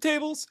these, truth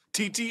tables?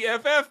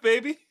 TTFF,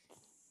 baby.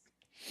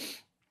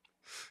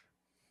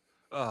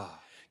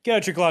 Get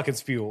out your clock and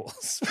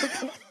spules.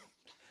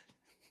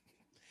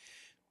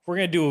 We're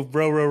going to do a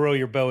row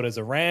your boat as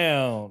a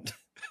round.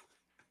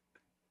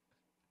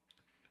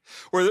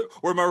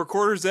 Where my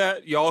recorder's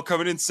at, y'all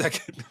coming in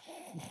second.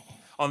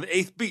 On the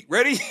 8th beat.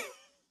 Ready?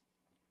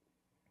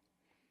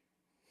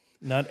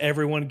 Not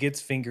everyone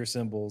gets finger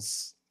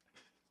symbols.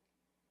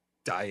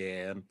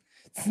 Diane.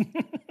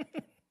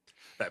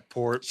 That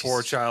poor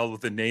child with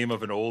the name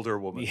of an older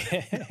woman.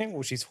 Yeah,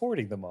 well, she's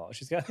hoarding them all.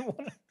 She's got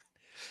one.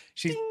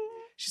 She's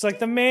like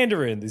the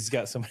Mandarin. He's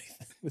got somebody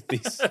with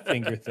these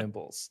finger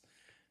thimbles.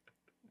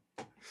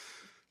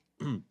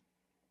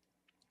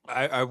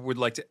 I would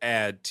like to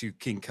add to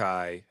King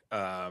Kai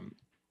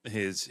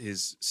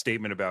his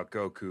statement about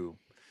Goku.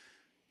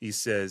 He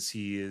says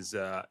he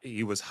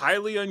was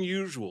highly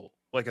unusual,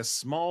 like a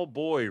small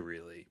boy,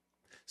 really.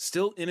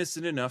 Still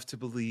innocent enough to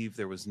believe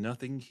there was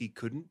nothing he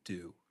couldn't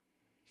do.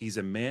 He's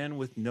a man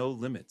with no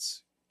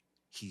limits.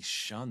 He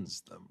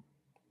shuns them.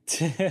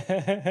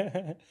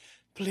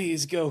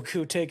 Please,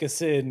 Goku, take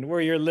us in.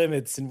 We're your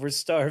limits and we're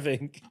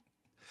starving.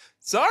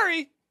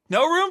 Sorry,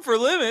 no room for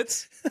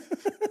limits.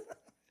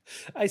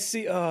 I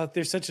see. Oh,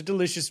 there's such a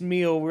delicious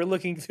meal. We're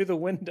looking through the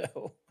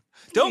window.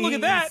 Don't look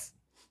at that.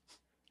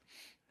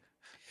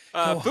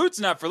 Go Food's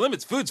not for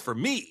limits. Food's for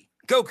me,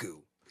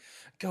 Goku.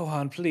 Go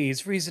on,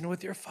 please. Reason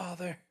with your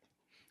father.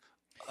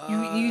 You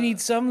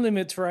need some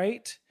limits,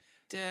 right?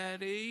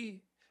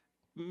 Daddy,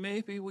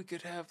 maybe we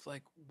could have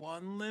like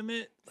one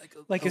limit, Like a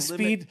limit.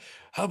 speed.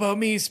 How about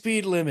me?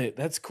 Speed limit.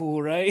 That's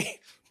cool, right?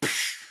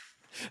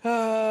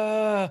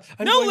 I'm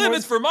No going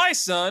limits for my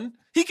son.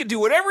 He can do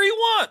whatever he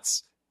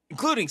wants,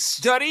 including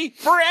study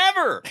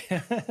forever.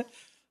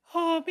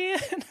 Oh man,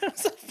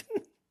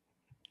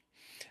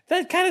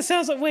 that kind of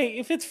sounds like. Wait,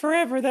 if it's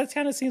forever, that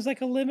kind of seems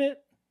like a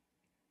limit.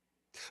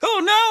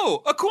 Oh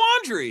no, a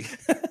quandary.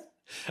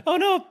 Oh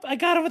no, I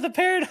got it with a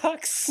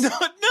paradox. No,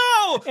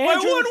 my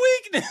one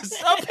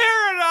weakness, a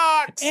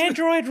paradox.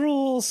 Android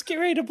rules. Get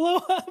ready to blow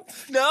up.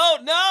 No.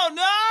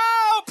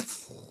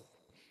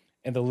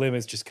 And the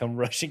limits just come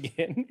rushing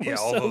in. We're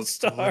all so those limits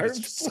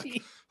starved. just like-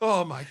 please.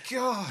 Oh my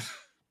god.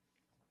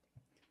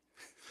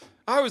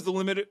 I was the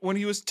limit when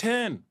he was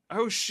 10. I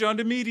was shunned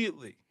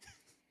immediately.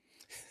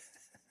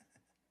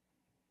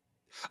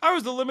 I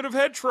was the limit of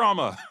head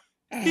trauma.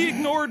 He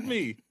ignored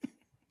me.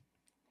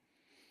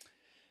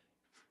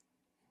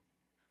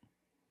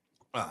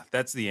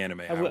 That's the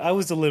anime. I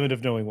was the limit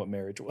of knowing what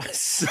marriage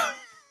was.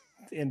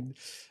 And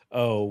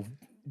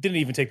didn't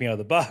even take me out of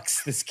the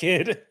box. This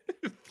kid.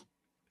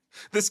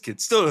 This kid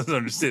still doesn't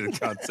understand the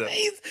concept.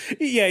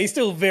 He's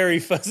still very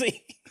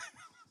fuzzy.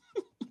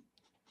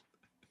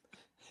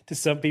 To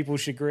some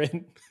people's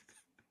chagrin.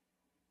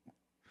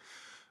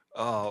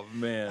 Oh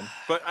man.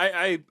 But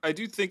I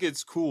do think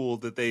it's cool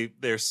that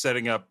they're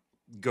setting up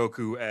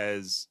Goku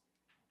as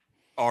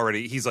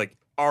already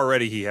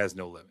he has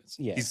no limits.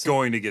 Yeah, He's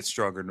going to get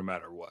stronger no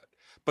matter what.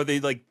 But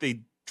they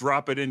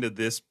drop it into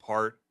this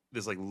part,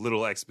 this like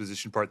little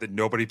exposition part that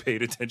nobody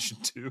paid attention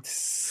to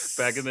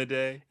back in the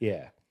day.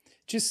 Yeah.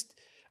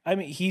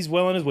 He's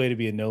well on his way to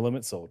be a no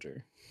limit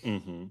soldier.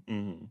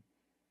 Mm-hmm.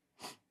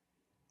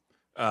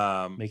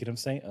 Making him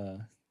say,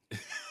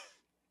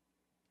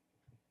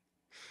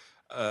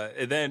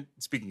 And then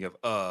speaking of,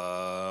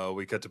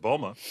 we cut to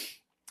Bulma.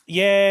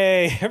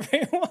 Yay!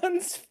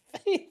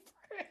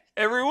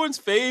 Everyone's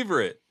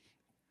favorite.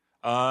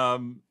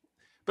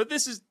 But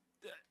this is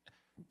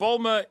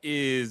Bulma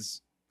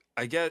is,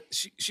 I guess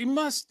she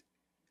must.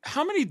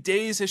 How many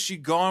days has she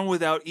gone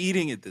without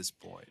eating at this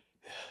point?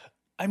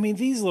 I mean,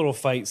 these little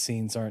fight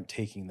scenes aren't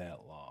taking that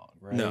long,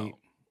 right? No,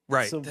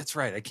 right. So That's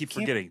right. I keep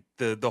forgetting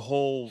the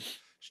whole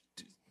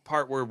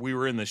part where we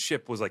were in the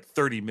ship was like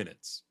 30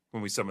 minutes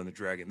when we summoned the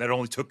dragon. That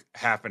only took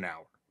half an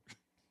hour.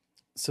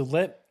 So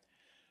let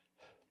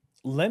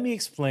me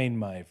explain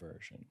my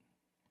version.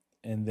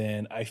 And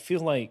then I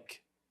feel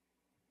like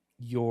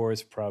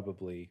yours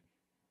probably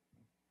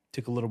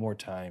took a little more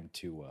time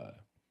to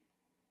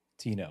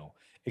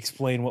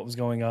explain what was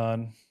going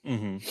on.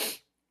 Mm-hmm.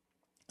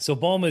 So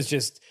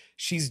Bulma's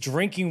she's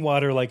drinking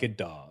water like a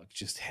dog,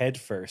 just head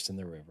first in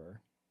the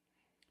river.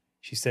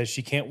 She says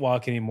she can't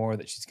walk anymore,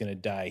 that she's going to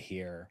die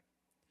here.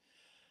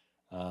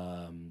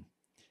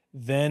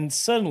 Then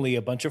suddenly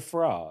a bunch of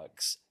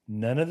frogs,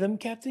 none of them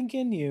Captain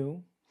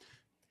Ginyu.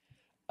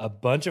 A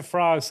bunch of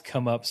frogs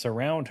come up,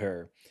 surround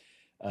her.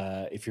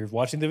 If you're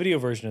watching the video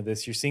version of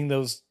this, you're seeing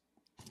those.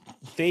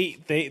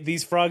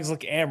 These frogs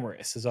look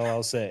amorous, is all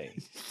I'll say.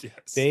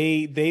 Yes.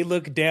 They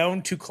look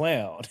down to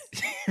Cloud.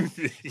 Yeah.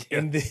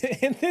 And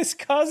this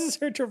causes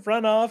her to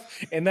run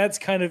off, and that's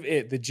kind of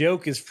it. The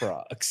joke is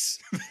frogs.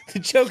 The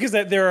joke is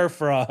that there are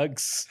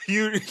frogs.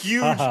 Huge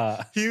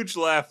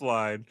laugh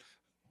line.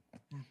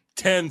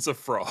 Tens of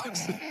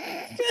frogs.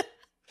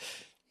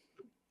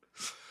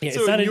 Yeah,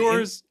 so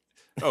yours.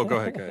 Oh, go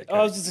ahead.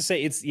 I was just to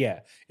say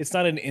it's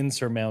not an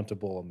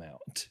insurmountable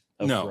amount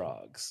of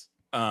frogs.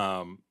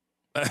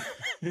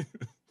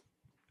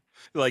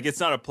 Like it's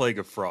not a plague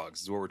of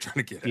frogs is what we're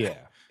trying to get at.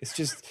 Yeah. It's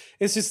just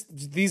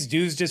these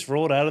dudes just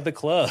rolled out of the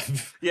club.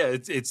 Yeah,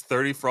 it's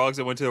 30 frogs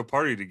that went to a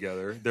party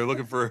together. They're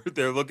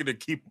looking to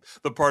keep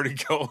the party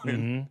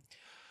going.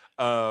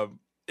 Mm-hmm.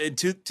 And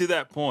to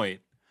that point,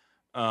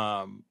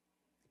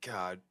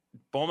 God,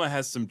 Bulma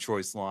has some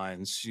choice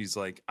lines. She's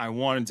like, I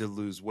wanted to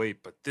lose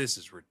weight, but this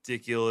is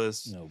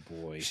ridiculous. Oh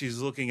boy. She's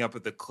looking up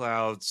at the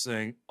clouds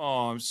saying,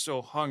 oh, I'm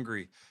so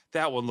hungry.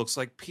 That one looks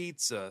like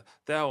pizza.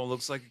 That one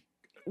looks like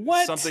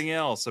something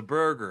else, a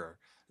burger.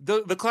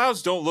 The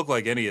clouds don't look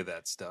like any of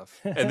that stuff.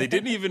 And they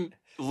didn't even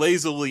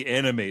lazily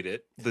animate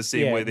it the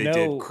same way they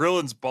did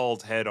Krillin's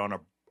bald head on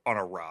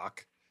a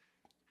rock.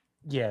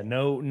 Yeah,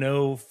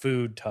 no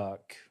food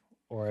talk,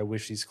 or I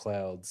wish these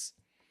clouds.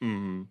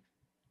 Mm-hmm.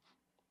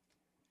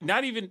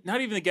 Not even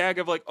the gag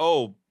of like,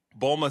 oh,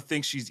 Bulma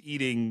thinks she's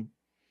eating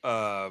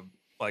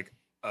like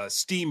a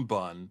steam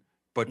bun,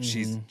 but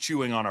she's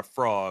chewing on a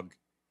frog.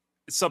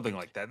 Something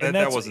like that.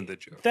 That wasn't the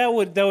joke. That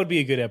would be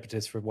a good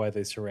impetus for why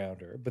they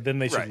surround her. But then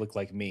they should look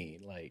like me.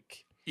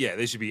 Like, yeah,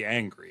 they should be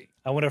angry.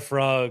 I want a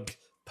frog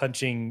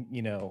punching,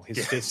 his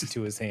Yes. fist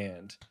into his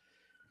hand.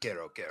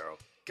 Garo.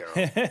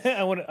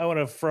 I want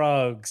a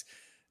frogs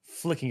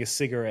flicking a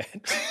cigarette,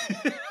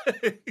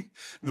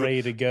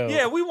 ready to go.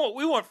 Yeah, we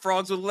want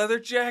frogs with leather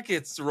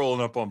jackets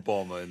rolling up on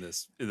Bulma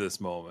in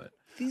this moment.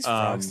 These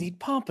frogs need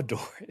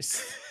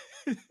pompadours.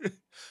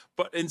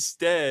 But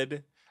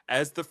instead,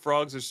 as the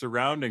frogs are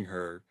surrounding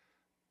her,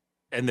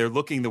 and they're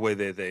looking the way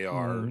they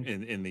are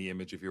in the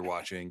image if you're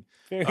watching,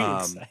 Very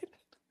excited.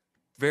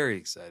 very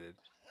excited.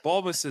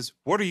 Bulma says,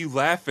 "What are you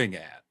laughing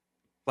at?"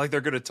 Like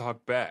they're going to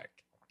talk back.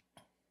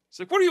 She's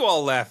like, "What are you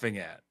all laughing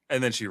at?"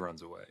 And then she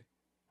runs away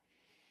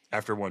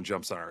after one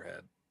jumps on her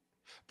head.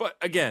 But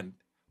again,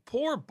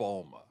 poor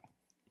Bulma.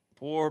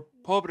 Poor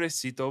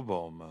pobrecito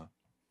Bulma.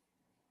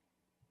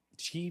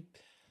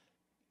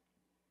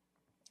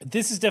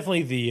 This is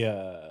definitely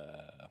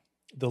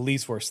the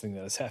least worst thing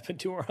that has happened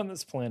to her on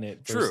this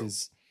planet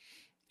versus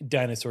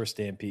dinosaur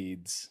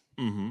stampedes,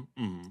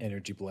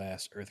 energy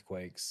blasts,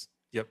 earthquakes.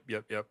 Yep.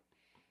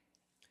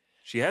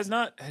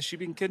 Has she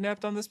been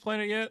kidnapped on this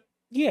planet yet?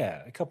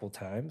 Yeah, a couple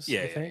times.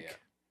 Yeah, I think. Yeah.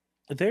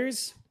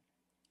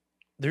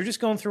 They're just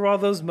going through all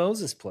those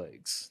Moses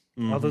plagues,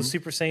 all those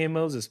Super Saiyan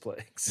Moses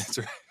plagues. That's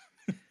right.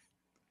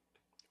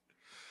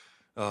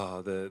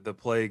 The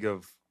plague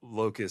of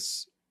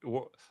locusts.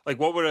 Like,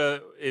 what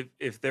would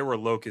if there were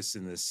locusts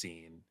in this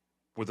scene?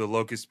 Would the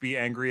locusts be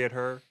angry at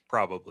her?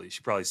 Probably.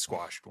 She probably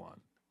squashed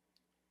one.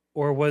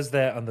 Or was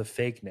that on the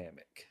fake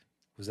Namek?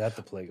 Was that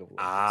the plague of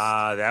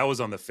locusts? That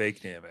was on the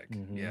fake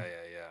Namek. Yeah.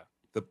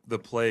 The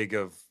plague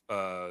of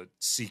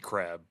sea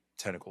crab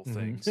tentacle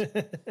things.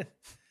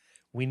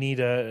 We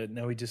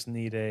just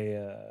need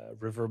a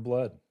river of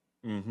blood.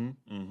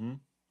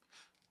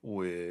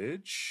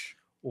 Which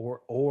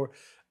or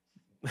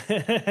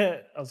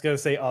I was gonna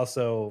say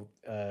also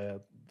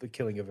the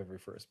killing of every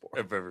firstborn.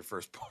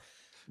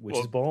 Which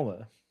is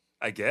Bulma.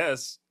 I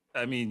guess.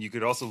 I mean, you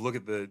could also look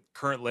at the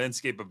current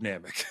landscape of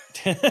Namek.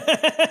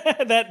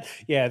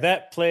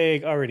 that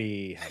plague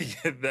already.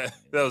 that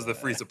was the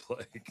Frieza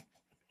plague,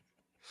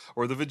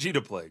 or the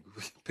Vegeta plague.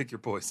 Pick your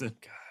poison.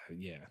 God,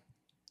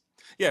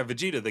 yeah,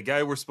 Vegeta, the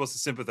guy we're supposed to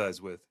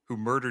sympathize with, who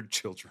murdered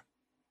children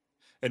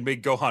and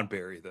made Gohan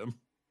bury them.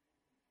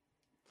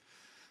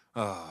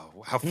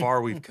 Oh, how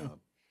far we've come.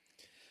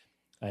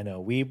 I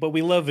know but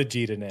we love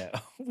Vegeta now.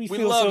 We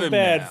feel love so him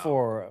bad now.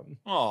 for him.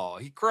 Oh,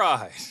 he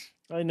cried.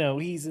 I know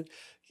he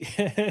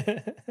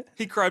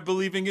cried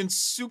believing in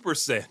Super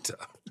Santa.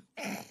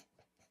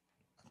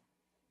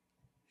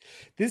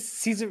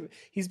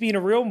 He's being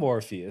a real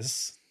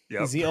Morpheus.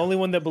 Yep. He's the only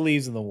one that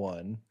believes in the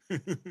one.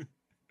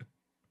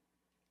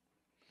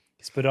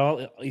 He's put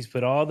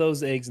all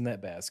those eggs in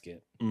that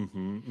basket.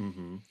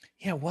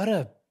 Yeah,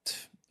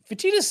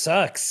 Vegeta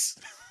sucks.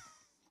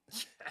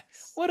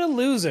 Yes. What a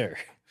loser.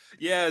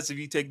 Yes, if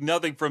you take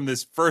nothing from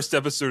this first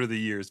episode of the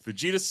years,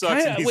 Vegeta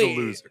sucks and he's a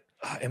loser.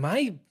 Am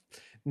I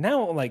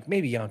now like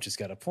maybe Yamcha's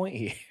got a point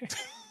here?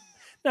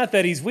 Not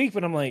that he's weak,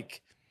 but I'm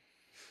like,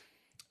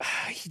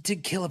 he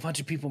did kill a bunch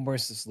of people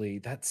mercilessly.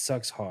 That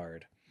sucks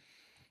hard.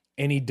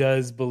 And he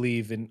does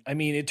believe in. I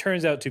mean, it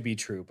turns out to be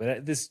true, but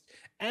at this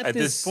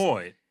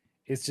point,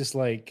 it's just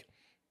like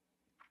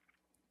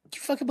you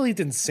fucking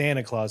believed in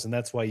Santa Claus, and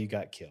that's why you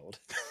got killed.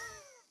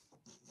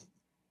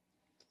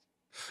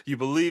 You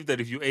believe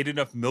that if you ate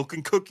enough milk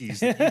and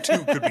cookies, that you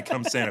too could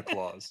become Santa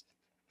Claus.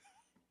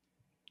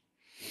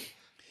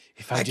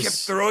 I kept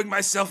throwing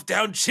myself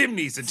down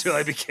chimneys until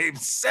I became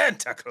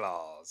Santa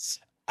Claus.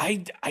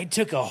 I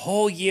took a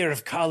whole year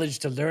of college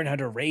to learn how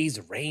to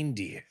raise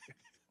reindeer.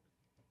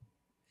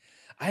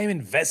 I am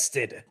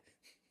invested.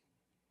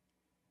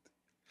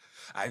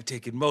 I've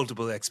taken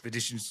multiple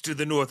expeditions to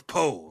the North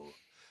Pole.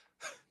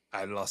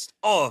 I lost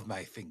all of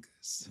my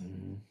fingers.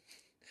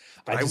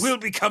 But I will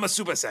become a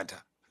Super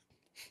Santa.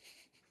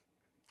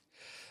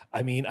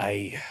 I mean,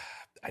 I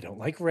don't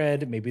like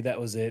red. Maybe that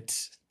was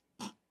it.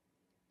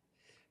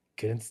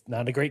 It's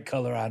not a great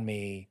color on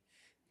me.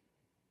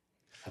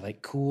 I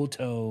like cool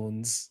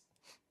tones.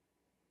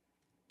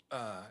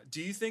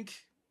 Do you think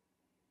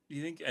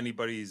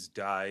anybody's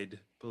died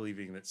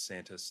believing that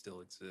Santa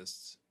still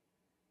exists?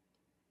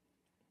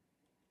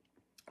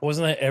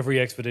 Wasn't that every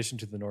expedition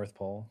to the North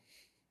Pole?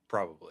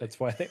 Probably. That's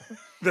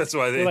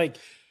why they're like,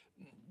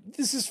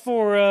 this is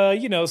for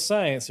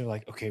science. They're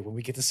like, okay, when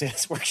we get to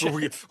Santa's workshop,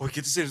 when we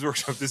get to Santa's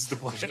workshop, this is the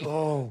plan.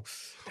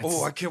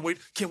 Oh, I can't wait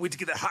to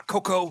get that hot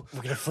cocoa.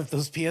 We're gonna flip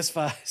those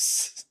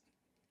PS5s.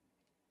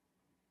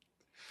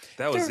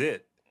 That was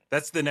it.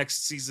 That's the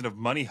next season of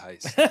Money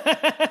Heist.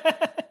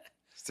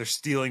 They're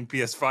stealing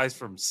PS5s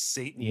from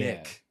Saint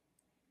Nick.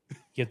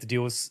 You have to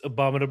deal with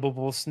abominable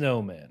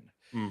snowmen.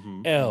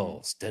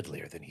 Elves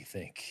deadlier than you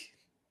think.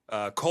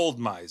 Cold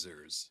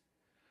misers.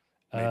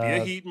 Maybe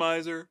a heat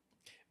miser.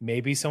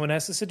 Maybe someone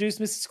has to seduce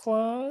Mrs.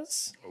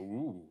 Claus.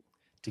 Ooh.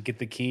 To get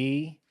the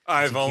key.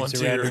 I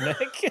volunteer. Her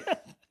neck.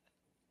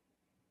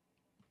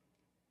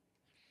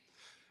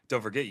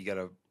 Don't forget, you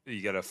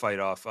gotta fight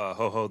off Ho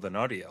Ho the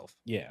naughty elf.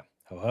 Yeah,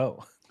 Ho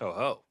Ho. Ho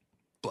Ho.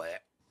 Blah.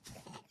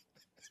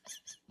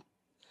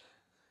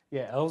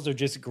 Yeah, elves are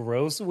just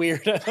gross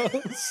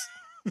weirdos.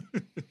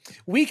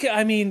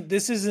 I mean,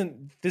 this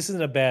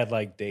isn't a bad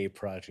like day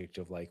project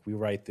of like we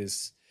write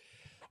this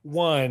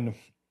one.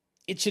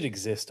 It should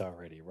exist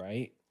already,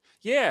 right?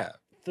 Yeah,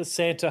 The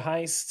Santa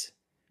heist.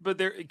 but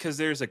because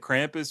there's a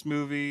Krampus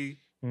movie.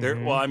 There,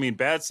 well, Mhm. I mean,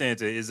 Bad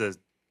Santa is a.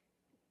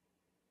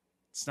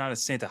 It's not a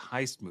Santa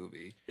heist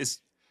movie. It's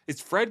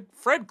Fred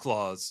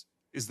Claus.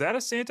 Is that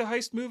a Santa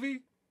heist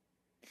movie?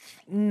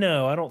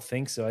 No, I don't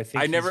think so. I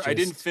think I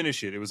didn't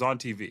finish it. It was on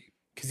TV.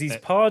 because he's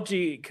Paul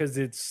G. Because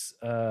it's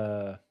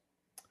the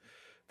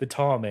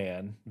tall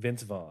man,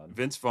 Vince Vaughn,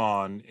 Vince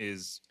Vaughn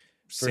is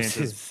Santa's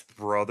versus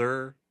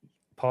brother.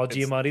 Paul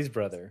Giamatti's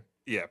brother.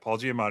 Yeah, Paul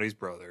Giamatti's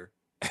brother,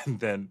 and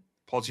then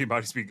Paul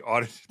Giamatti's being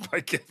audited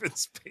by Kevin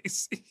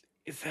Spacey.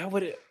 Is that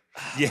what it?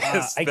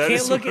 Yes, I that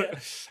can't is look what-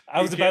 it. I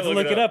you was about can't to look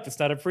look it it up. up. It's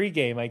not a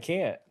pregame. I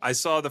can't. I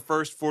saw the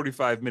first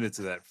 45 minutes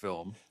of that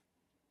film,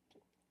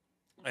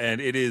 and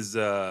it is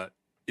a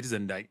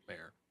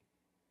nightmare.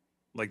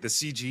 Like the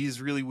CG is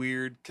really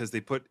weird because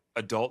they put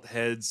adult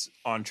heads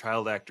on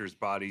child actors'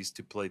 bodies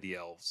to play the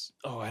elves.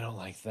 Oh, I don't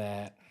like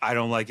that. I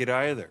don't like it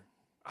either.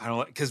 I don't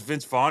like because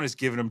Vince Vaughn is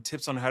giving them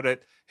tips on how to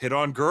hit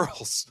on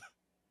girls.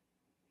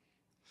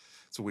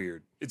 It's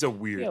weird. It's a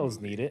weird. The elves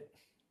movie. need it.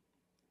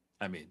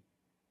 I mean,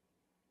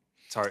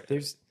 it's hard.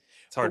 There's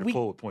It's hard but to we-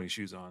 pull with pointy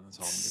shoes on. That's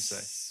all I'm gonna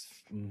say.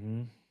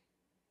 Mm-hmm.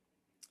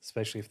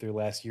 Especially if they're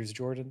last year's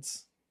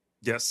Jordans.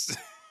 Yes,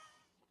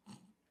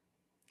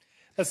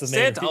 That's the main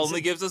Santa reason.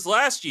 only gives us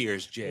last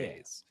year's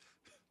J's.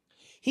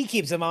 He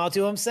keeps them all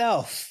to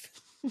himself.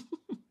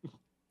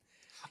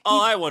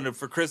 All I wanted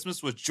for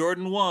Christmas was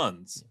Jordan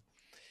 1s.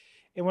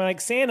 And we're like,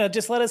 Santa,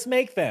 just let us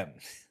make them.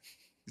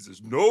 He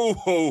says, "No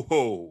ho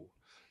ho,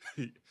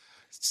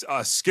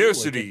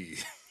 scarcity.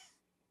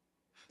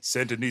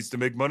 Santa needs to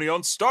make money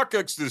on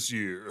StockX this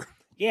year."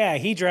 Yeah,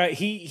 he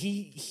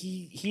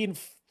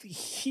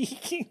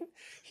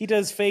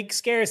does fake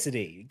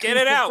scarcity. Get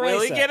it out,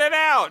 Willie. Get it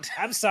out.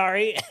 I'm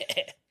sorry.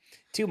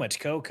 Too much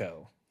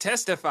cocoa.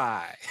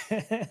 Testify.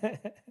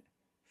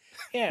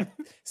 Yeah,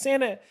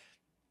 Santa.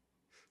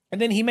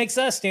 And then he makes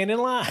us stand in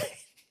line.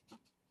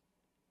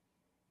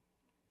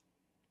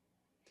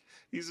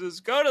 He says,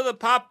 "Go to the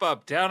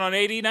pop-up down on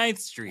 89th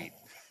Street."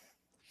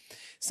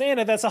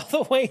 Santa, that's all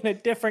the way in a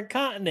different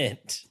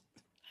continent.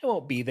 I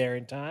won't be there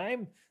in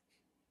time.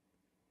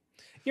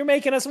 You're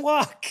making us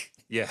walk.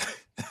 Yeah,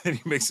 and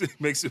he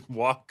makes him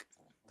walk.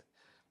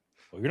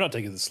 Well, you're not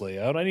taking the sleigh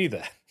out. I need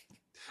that.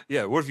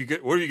 Yeah, what if you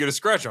get a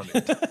scratch on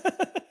it?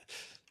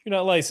 You're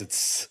not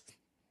licensed.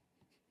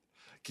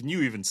 Can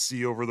you even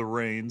see over the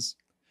reins?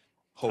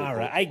 Ho, All ho,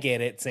 right, I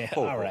get it, Santa.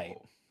 ho, All ho, right.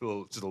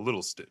 ho. Just a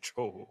little stitch.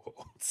 Ho, ho,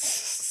 ho.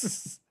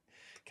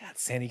 God,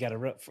 Santa, you got to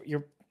rub for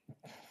your.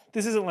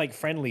 This isn't like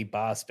friendly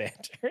boss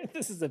banter.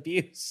 This is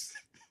abuse.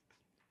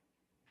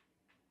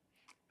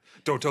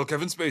 Don't tell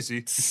Kevin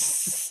Spacey.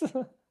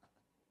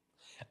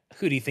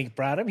 Who do you think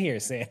brought him here,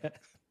 Santa?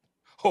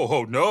 Ho,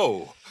 ho,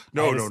 no.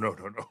 No, I no, just- no,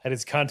 no, no. Had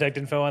his contact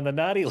info on the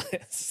naughty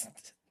list.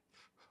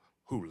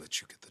 Who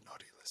let you get the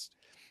naughty list?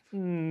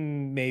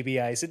 Maybe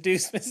I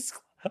seduced Mrs.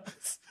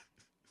 Claus.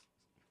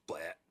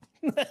 Blat.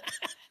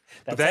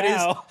 That's That is-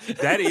 how.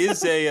 that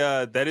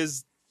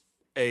is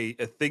a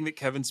thing that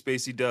Kevin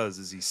Spacey does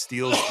is he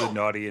steals the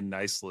naughty and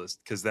nice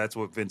list because that's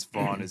what Vince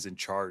Vaughn is in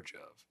charge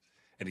of.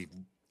 And he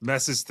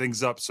messes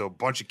things up so a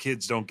bunch of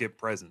kids don't get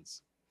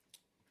presents.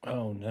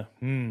 Oh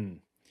no.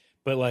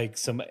 But like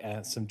some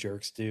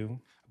jerks do.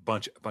 A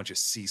bunch of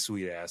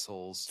C-suite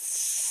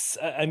assholes.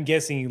 I'm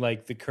guessing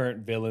like the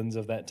current villains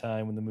of that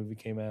time when the movie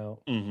came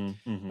out.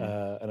 Mm-hmm,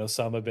 And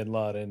Osama bin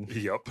Laden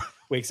Yep.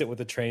 wakes up with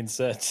a train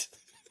set.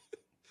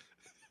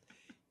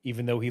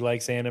 Even though he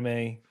likes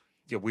anime.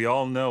 Yeah, we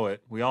all know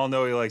it. We all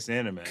know he likes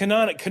anime.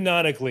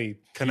 Canonically.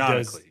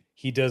 Canonically.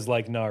 He does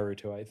like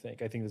Naruto, I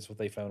think. I think that's what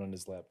they found on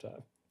his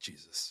laptop.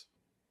 Jesus.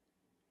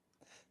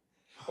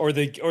 Or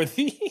the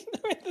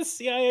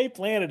CIA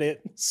planted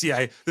it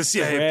The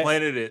CIA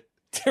planted it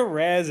to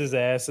razz his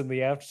ass in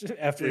the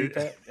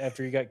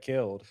after he got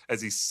killed.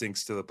 as he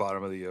sinks to the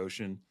bottom of the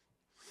ocean.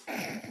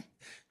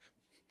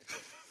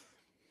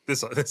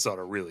 This ought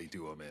to really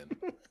do him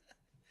in.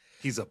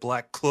 He's a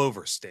Black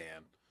Clover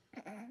stan.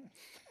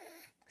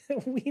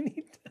 We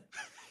need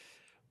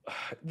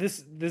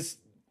this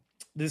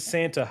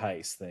Santa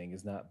heist thing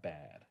is not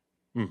bad.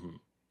 Mm-hmm.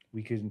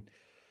 We could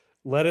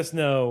let us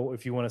know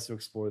if you want us to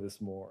explore this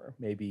more.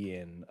 Maybe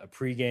in a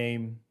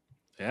pregame.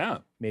 Yeah.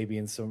 Maybe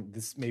in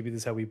maybe this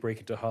is how we break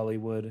into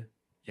Hollywood.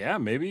 Yeah,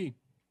 maybe.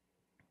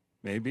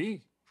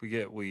 If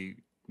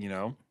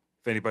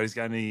anybody's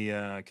got any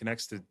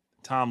connects to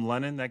Tom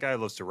Lennon, that guy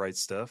loves to write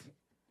stuff.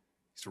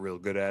 He's real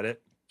good at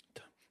it.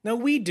 No,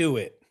 we do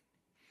it.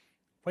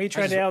 Why are you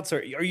trying to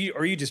outsource?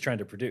 Are you just trying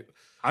to produce?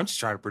 I'm just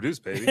trying to produce,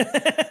 baby.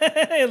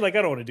 Like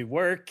I don't want to do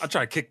work. I'm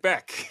trying to kick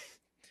back.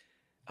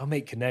 I'll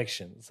make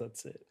connections.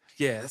 That's it.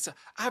 Yeah,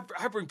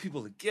 I bring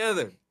people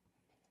together.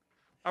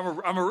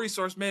 I'm a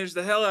resource manager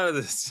the hell out of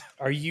this.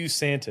 Are you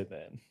Santa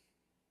then?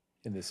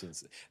 In this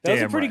instance, that was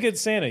a Damn pretty right. good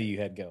Santa you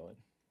had going.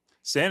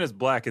 Santa's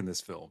black in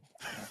this film.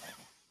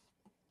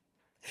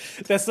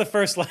 That's the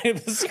first line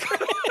of the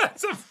script.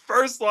 It's the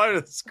first line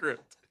of the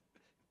script.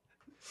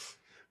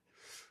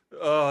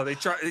 Oh, they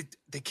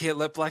can't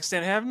let Black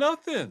Stan have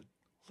nothing.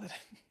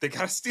 They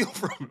gotta steal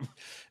from him.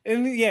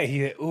 And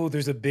yeah,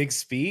 there's a big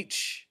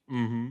speech.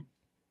 Mm-hmm.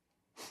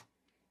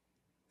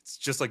 It's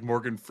just like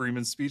Morgan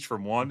Freeman's speech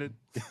from Wanted.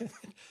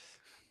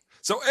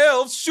 So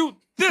elves, shoot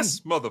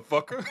this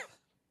motherfucker,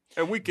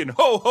 and we can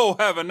ho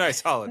have a nice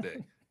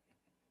holiday.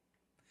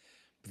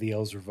 The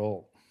elves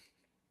revolt.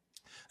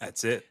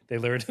 That's it. They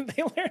learned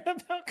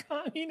about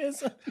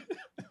communism.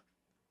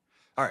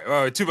 All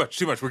right, too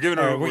much. We're giving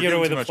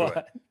away the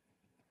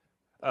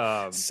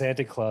plot.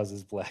 Santa Claus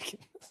is black.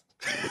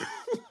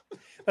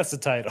 That's the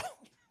title.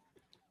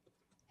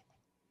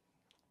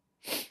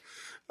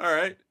 All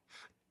right.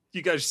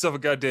 You got yourself a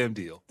goddamn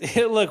deal.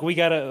 Look, we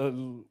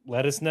gotta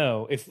let us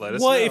know if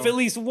if at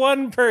least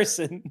one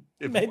person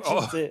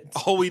mentions it.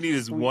 All we need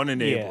is one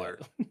enabler.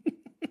 Yeah.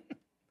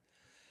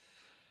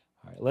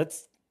 All right,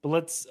 let's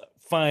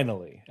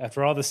finally,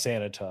 after all the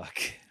Santa talk,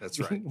 that's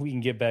right, we can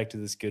get back to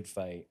this good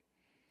fight.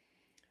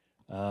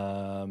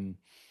 Frieza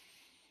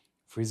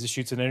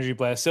shoots an energy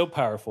blast so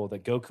powerful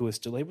that Goku is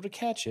still able to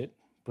catch it,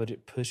 but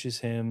it pushes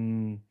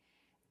him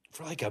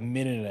for like a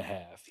minute and a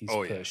half. He's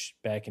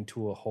pushed back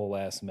into a whole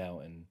ass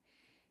mountain.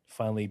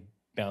 Finally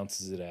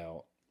bounces it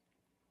out.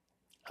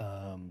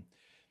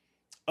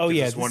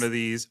 It's one of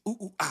these.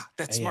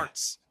 That's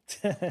smarts.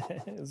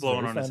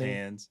 Blowing on his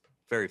hands.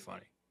 Very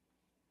funny.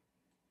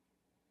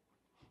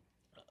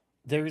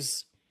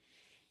 Because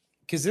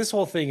this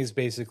whole thing is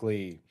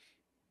basically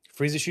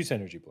Frieza shoots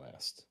energy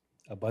blast.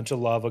 A bunch of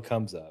lava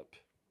comes up.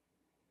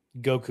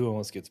 Goku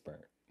almost gets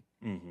burnt.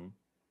 Mm-hmm.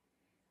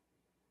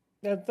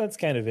 That's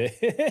kind of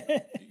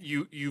it.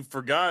 You've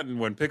forgotten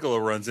when Piccolo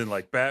runs in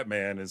like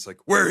Batman. And it's like,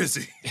 where is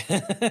he?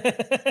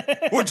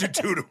 What'd you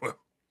do to him?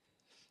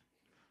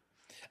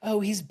 Oh,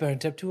 he's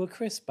burnt up to a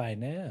crisp by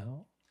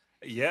now.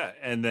 Yeah,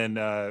 and then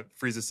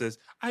Frieza says,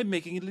 I'm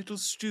making a little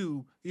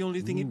stew. The only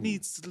thing it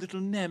needs is a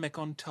little Namek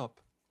on top.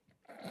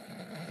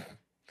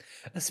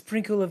 A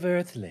sprinkle of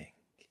earthling.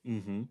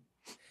 Mm-hmm.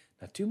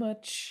 Not too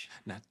much.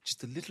 Not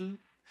just a little.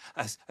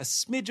 A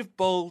smidge of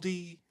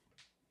baldy.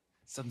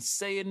 Some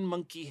Saiyan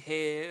monkey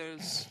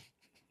hairs.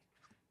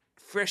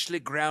 Freshly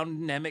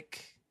ground Namek.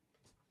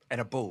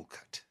 And a bowl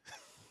cut.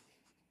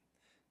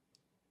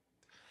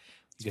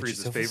 It's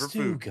Frieza's favorite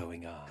food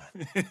going on.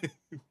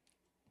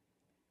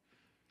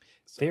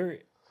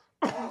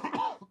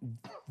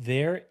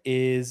 There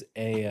is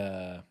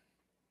a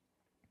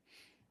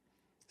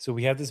so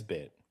we have this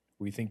bit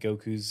where we think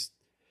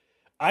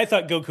I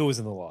thought Goku was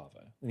in the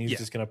lava and he was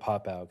just gonna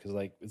pop out because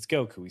like it's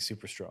Goku, he's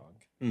super strong.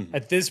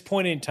 At this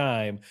point in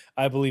time,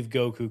 I believe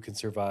Goku can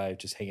survive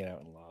just hanging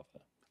out in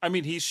lava. I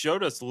mean, he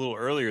showed us a little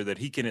earlier that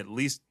he can at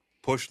least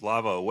push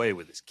lava away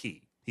with his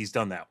ki. He's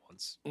done that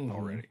once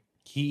already.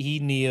 He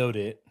Neo'd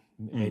it.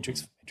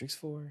 Matrix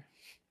 4,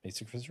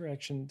 Matrix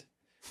Resurrectioned.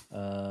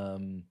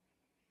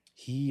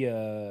 He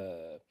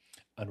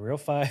Unreal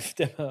 5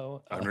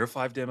 demo. Unreal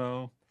 5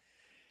 demo.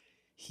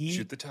 He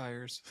shoot the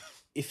tires.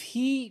 If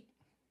you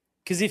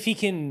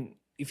can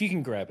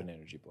grab an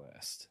energy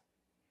blast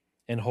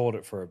and hold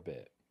it for a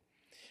bit,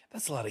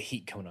 that's a lot of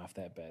heat coming off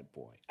that bad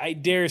boy. I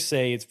dare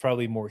say it's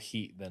probably more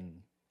heat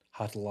than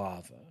hot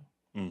lava.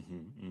 Mm-hmm,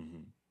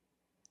 mm-hmm.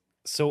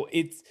 So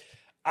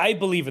I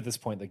believe at this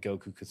point that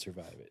Goku could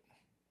survive it.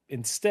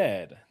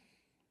 Instead,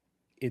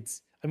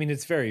 it's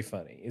very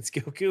funny. It's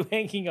Goku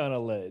hanging on a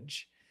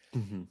ledge.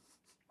 Mm-hmm.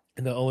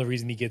 And the only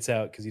reason he gets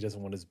out because he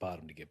doesn't want his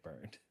bottom to get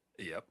burned.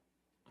 Yep.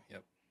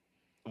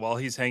 While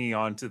he's hanging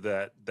on to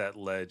that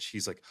ledge,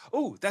 he's like,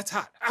 "Oh, that's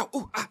hot! Ow!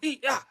 Ooh! Ah!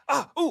 Ee! Ah!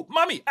 Ah! Ooh!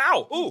 Mommy!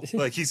 Ow! Ooh!"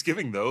 Like he's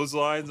giving those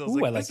lines. I was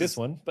I like this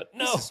one, but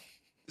no,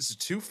 this is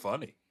too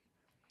funny.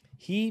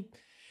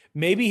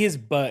 Maybe his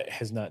butt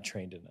has not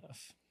trained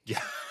enough.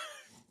 Yeah,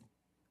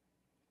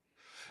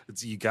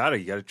 you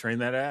gotta train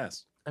that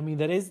ass. I mean,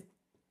 that is,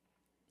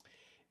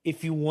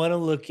 if you want to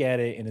look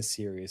at it in a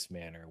serious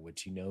manner,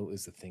 which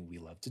is the thing we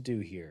love to do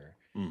here.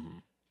 Mm-hmm.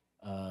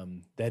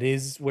 That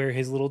is where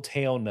his little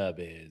tail nub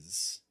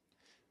is.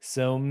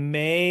 So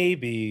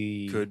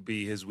maybe could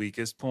be his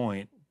weakest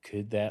point.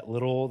 Could that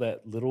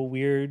little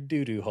weird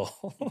doo-doo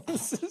hole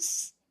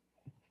is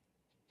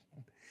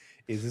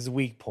his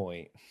weak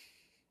point?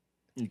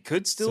 It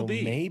could still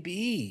be.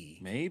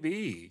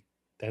 Maybe.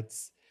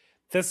 That's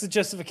the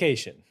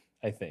justification,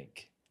 I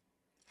think.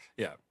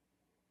 Yeah.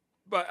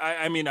 But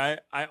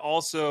I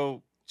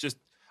also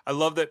I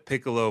love that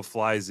Piccolo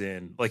flies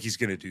in like he's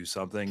gonna do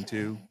something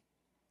too.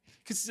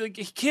 Because he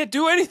can't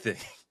do anything.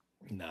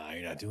 No,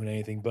 you're not doing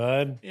anything,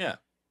 bud. Yeah.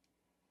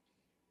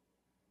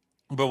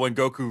 But when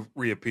Goku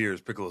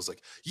reappears, Piccolo's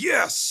like,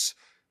 "Yes,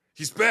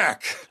 he's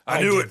back. I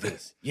knew it.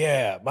 This.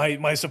 Yeah,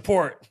 my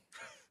support.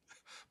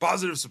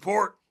 Positive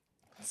support.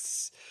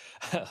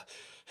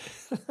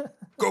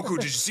 Goku,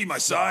 did you see my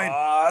sign?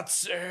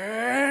 Thoughts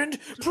and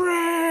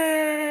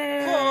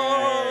prayers.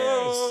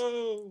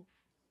 Oh.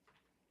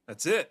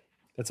 That's it.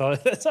 That's all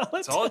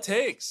it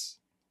takes.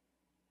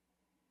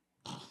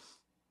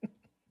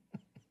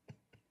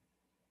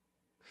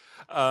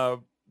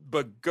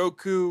 But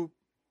Goku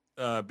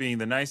being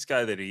the nice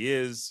guy that he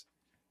is,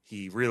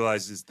 he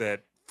realizes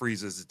that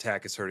Frieza's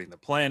attack is hurting the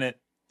planet.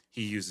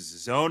 He uses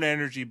his own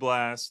energy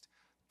blast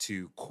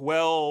to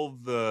quell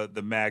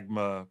the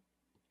magma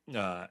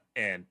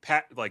and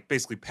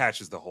basically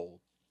patches the hole.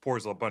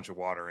 Pours a bunch of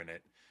water in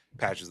it,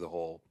 patches the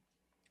hole.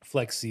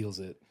 Flex seals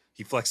it.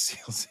 He flex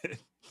seals it.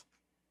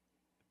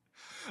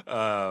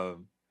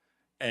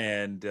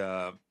 And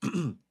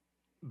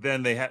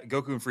then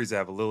Goku and Frieza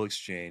have a little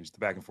exchange. The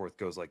back and forth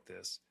goes like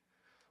this.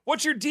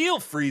 What's your deal,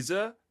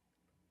 Frieza?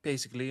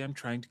 Basically, I'm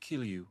trying to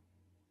kill you.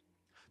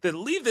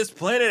 Then leave this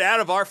planet out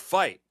of our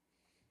fight.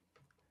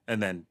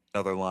 And then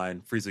another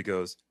line, Frieza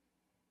goes,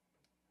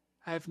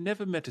 I've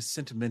never met a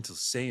sentimental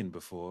Saiyan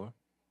before.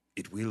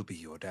 It will be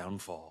your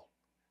downfall.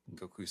 And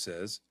Goku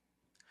says,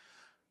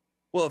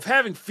 well, if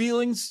having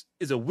feelings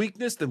is a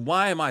weakness, then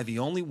why am I the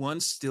only one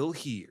still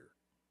here?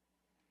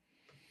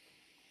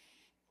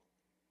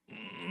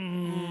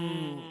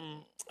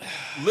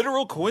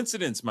 Literal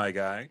coincidence, my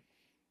guy.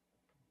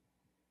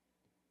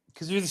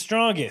 Because you're the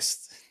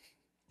strongest.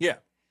 Yeah.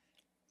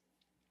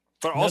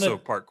 But also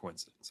part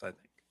coincidence, I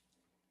think.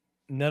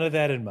 None of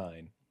that in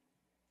mind.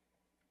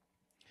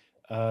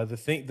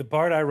 The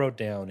part I wrote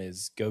down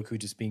is Goku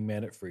just being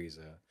mad at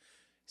Frieza,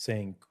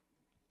 saying,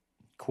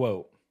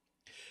 quote,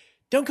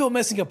 don't go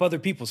messing up other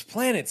people's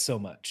planets so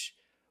much.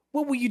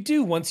 What will you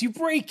do once you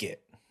break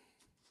it?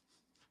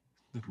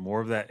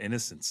 More of that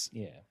innocence.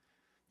 Yeah.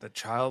 That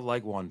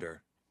childlike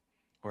wonder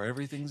where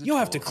everything's You'll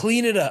have to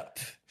clean it up.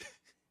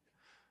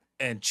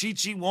 And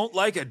Chi-Chi won't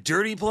like a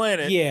dirty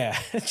planet. Yeah.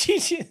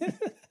 Chi-Chi.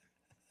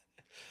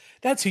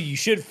 That's who you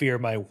should fear,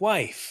 my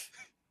wife.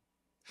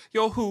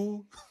 Yo,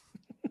 who?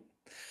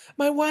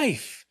 My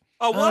wife.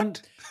 Oh,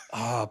 what?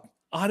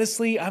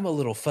 Honestly, I'm a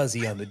little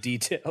fuzzy on the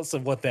details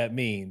of what that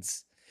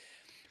means.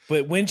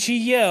 But when she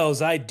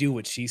yells, I do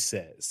what she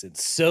says. And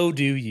so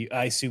do you.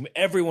 I assume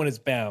everyone is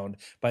bound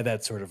by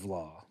that sort of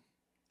law.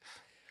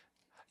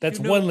 That's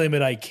one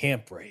limit I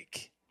can't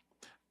break.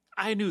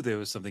 I knew there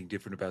was something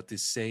different about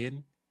this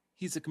Saiyan.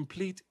 He's a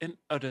complete and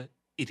utter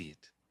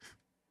idiot.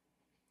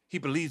 He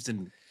believes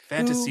in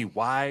fantasy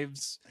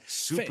wives,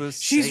 super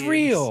Saiyans. She's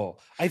real.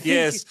 I think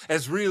yes,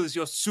 as real as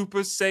your Super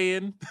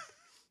Saiyan.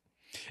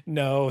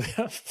 No.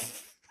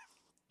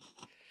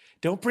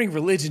 Don't bring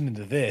religion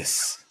into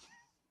this.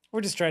 We're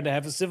just trying to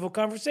have a civil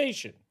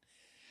conversation.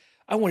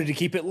 I wanted to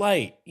keep it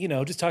light,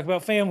 just talk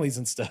about families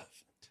and stuff.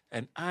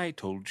 And I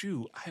told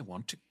you I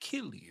want to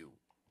kill you.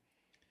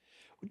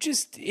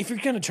 Just, if you're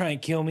going to try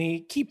and kill me,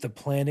 keep the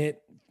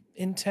planet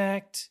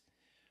intact.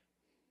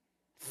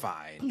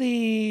 Fine.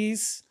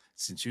 Please.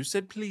 Since you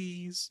said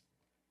please.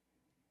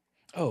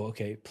 Oh,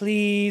 okay.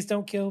 Please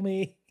don't kill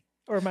me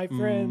or my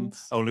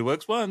friends. Only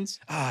works once.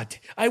 I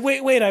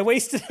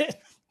wasted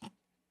it.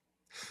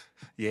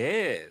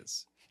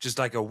 Yes. Just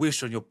like a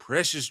wish on your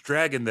precious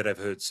dragon that I've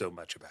heard so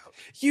much about.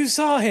 You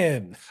saw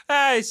him.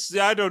 I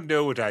don't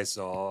know what I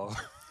saw.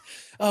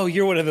 Oh,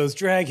 you're one of those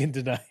dragon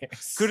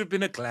deniers. Could have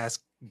been a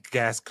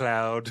gas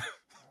cloud.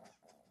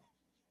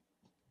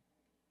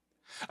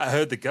 I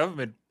heard the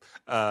government,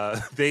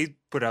 they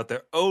put out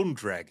their own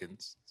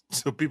dragons,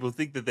 so people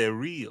think that they're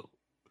real.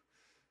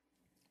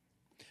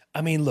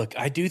 I mean, look,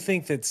 I do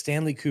think that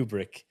Stanley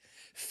Kubrick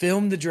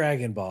filmed the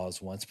Dragon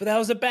Balls once, but that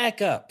was a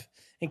backup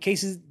in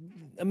case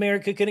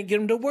America couldn't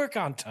get him to work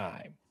on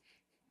time.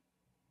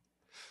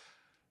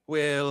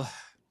 Well,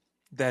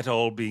 that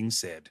all being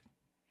said,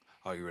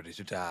 are you ready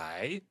to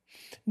die?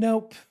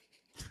 Nope.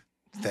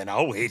 Then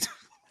I'll wait.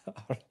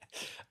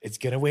 It's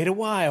going to wait a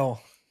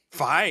while.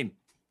 Fine.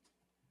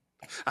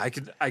 I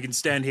can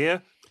stand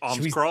here,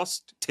 arms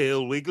crossed,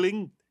 tail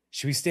wiggling.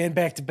 Should we stand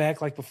back to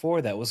back like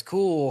before? That was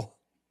cool.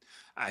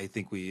 I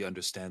think we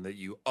understand that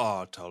you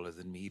are taller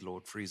than me,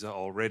 Lord Frieza,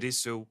 already,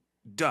 so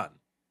done.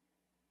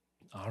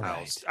 All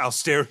right. I'll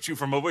stare at you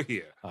from over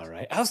here. All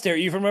right. I'll stare at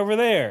you from over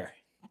there.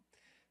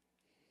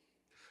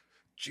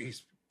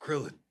 Jeez,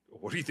 Krillin,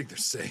 what do you think they're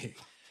saying?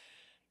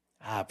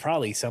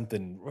 Probably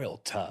something real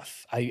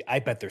tough. I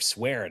bet they're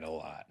swearing a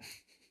lot.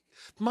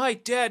 My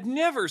dad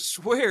never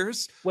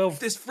swears. Well,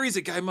 this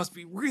Frieza guy must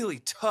be really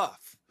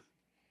tough.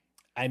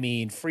 I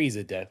mean,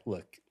 Frieza,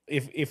 look,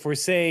 if we're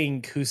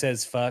saying who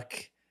says fuck,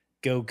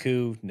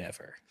 Goku,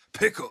 never.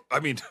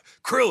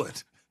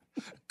 Krillin.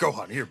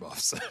 Gohan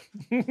earmuffs.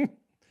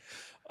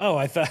 Oh,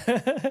 I thought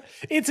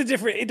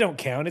it don't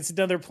count. It's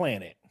another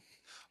planet.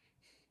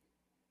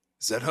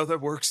 Is that how that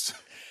works?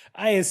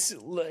 I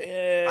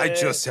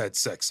just had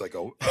sex like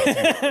a few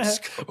hours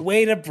ago.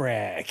 Way to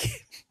brag.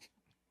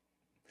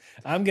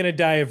 I'm going to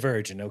die a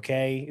virgin,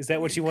 okay? Is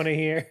that what you want to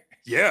hear?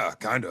 Yeah,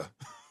 kind of.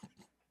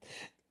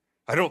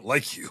 I don't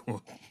like you.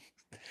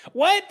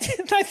 What?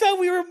 I thought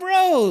we were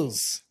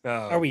bros.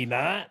 Are we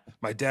not?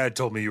 My dad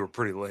told me you were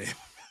pretty lame.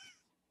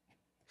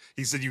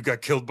 He said you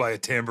got killed by a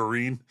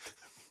tambourine.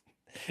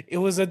 It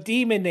was a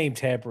demon named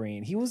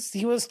Tambourine. He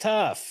was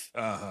tough.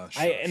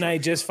 I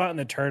just fought in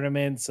the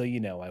tournament, so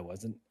I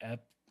wasn't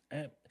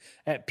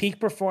at peak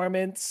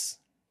performance.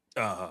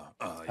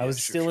 I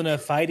was still in a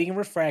fighting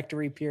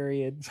refractory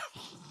period.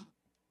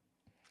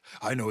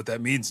 I know what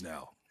that means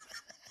now.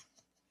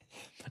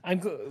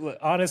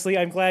 Honestly,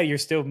 I'm glad you're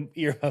still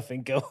ear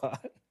huffing. Go on.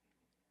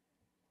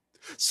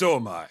 So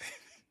am I.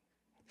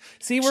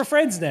 See, we're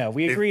friends now.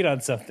 We agreed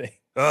on something.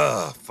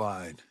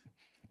 Fine.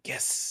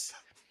 Yes.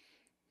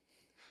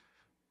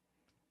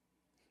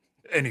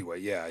 Anyway,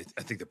 yeah, I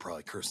think they're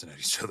probably cursing at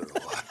each other a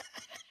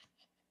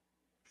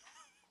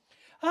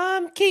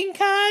lot. King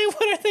Kai,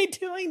 what are they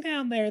doing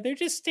down there? They're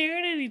just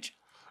staring at each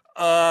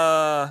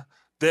That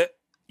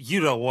you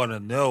don't want to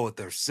know what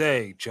they're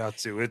saying,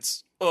 Chatsu.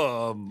 It's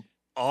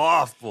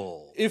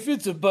awful. If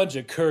it's a bunch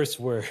of curse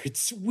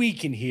words, we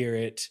can hear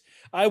it.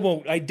 I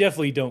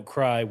definitely don't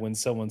cry when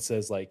someone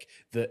says like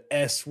the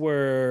S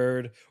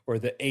word or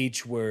the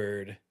H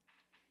word.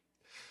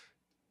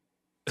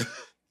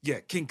 Yeah,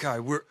 King Kai,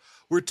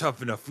 we're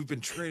tough enough. We've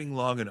been training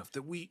long enough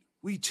that we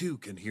too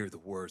can hear the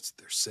words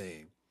that they're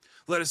saying.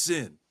 Let us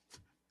in.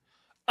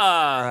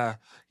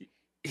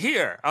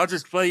 Here, I'll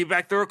just play you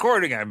back the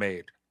recording I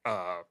made.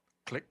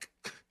 Click.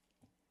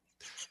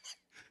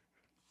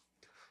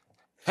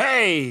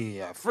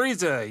 Hey,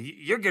 Frieza,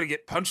 you're gonna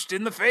get punched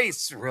in the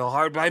face real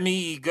hard by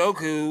me,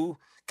 Goku,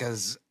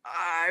 because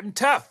I'm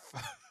tough.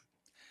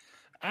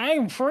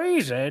 I'm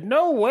Frieza.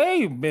 No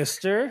way,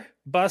 Mister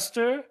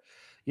Buster.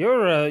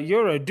 You're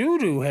a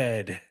doo-doo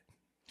head.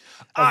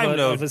 I'm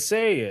no of a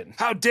Saiyan.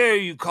 How dare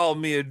you call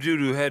me a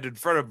doo-doo head in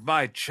front of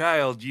my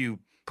child, you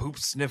poop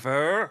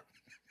sniffer?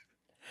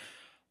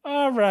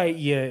 All right,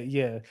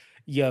 yeah,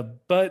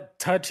 butt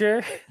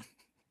toucher.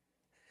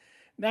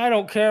 I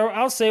don't care.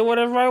 I'll say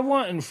whatever I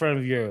want in front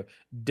of your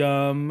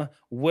dumb,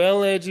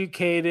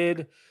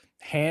 well-educated,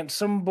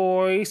 handsome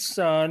boy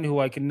son who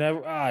I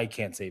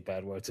can't say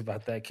bad words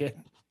about that kid.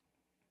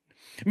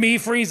 Me,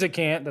 Frieza,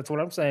 can't. That's what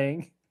I'm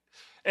saying.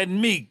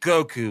 And me,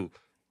 Goku,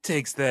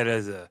 takes that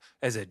as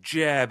a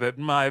jab at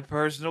my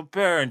personal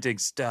parenting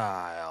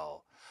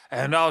style.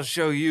 And I'll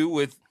show you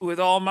with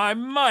all my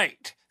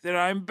might that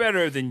I'm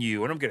better than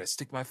you, and I'm gonna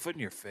stick my foot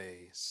in your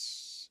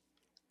face.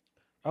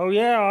 Oh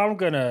yeah, I'm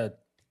gonna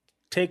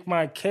take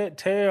my cat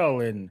tail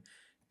and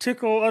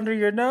tickle under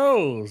your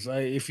nose.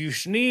 If you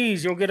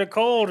sneeze, you'll get a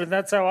cold, and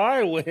that's how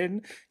I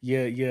win.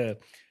 You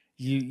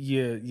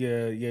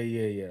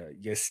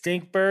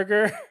stink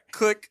burger.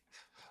 Click.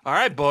 All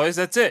right, boys,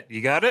 that's it.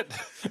 You got it?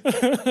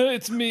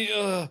 It's me.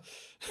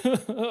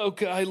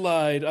 Okay, I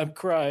lied. I'm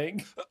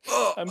crying.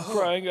 I'm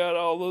crying out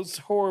all those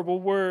horrible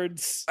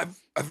words.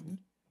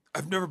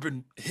 I've never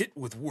been hit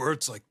with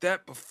words like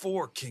that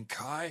before, King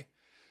Kai.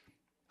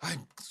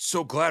 I'm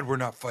so glad we're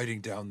not fighting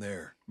down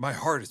there. My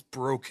heart is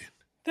broken.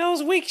 That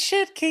was weak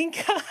shit, King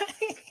Kai.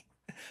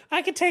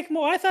 I could take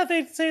more. I thought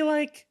they'd say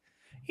like,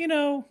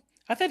 I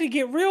thought he'd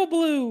get real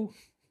blue.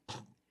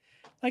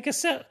 Like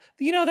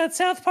that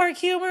South Park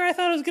humor? I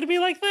thought it was going to be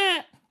like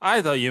that.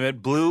 I thought you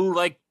meant blue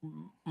like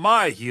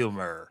my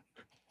humor.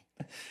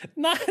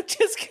 Not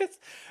just because...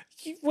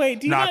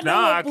 Wait, do you not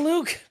know what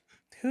blue...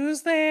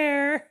 Who's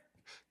there?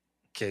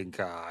 King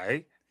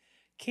Kai.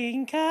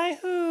 King Kai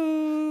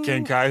who?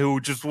 King Kai who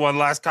just won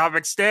last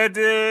comic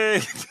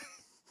standing.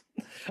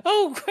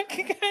 Oh,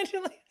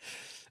 congratulations.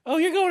 Oh,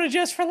 you're going to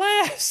Just for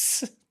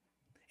Laughs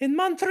in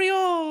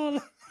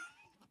Montreal.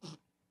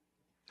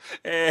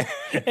 And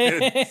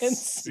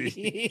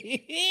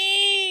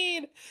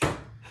scene.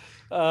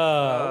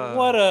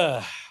 What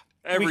a...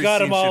 Every we got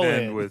scene them all should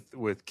in. end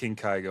with King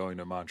Kai going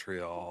to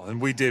Montreal.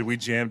 And we did. We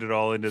jammed it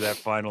all into that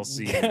final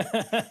scene.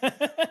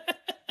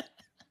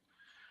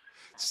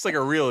 It's just like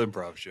a real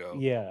improv show.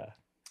 Yeah.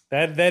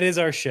 That is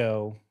our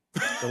show.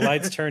 The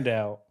lights turned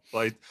out.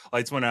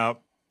 Lights went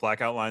out.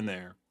 Blackout line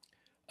there.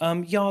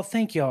 Y'all,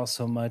 thank y'all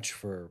so much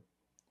for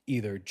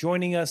either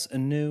joining us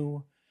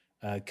anew,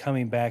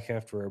 coming back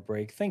after a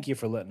break. Thank you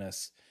for letting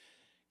us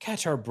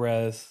catch our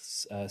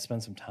breaths,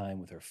 spend some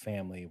time with our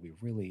family. We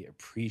really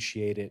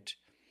appreciate it.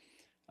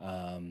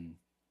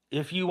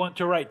 If you want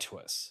to write to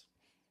us,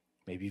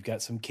 maybe you've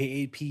got some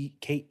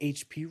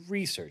KHP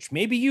research.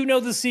 Maybe you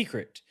know the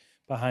secret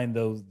behind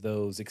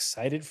those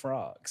excited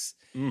frogs.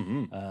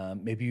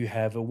 Mm-hmm. Maybe you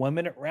have a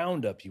 1-minute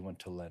roundup you want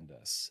to lend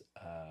us.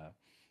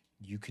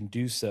 You can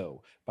do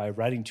so by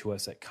writing to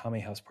us at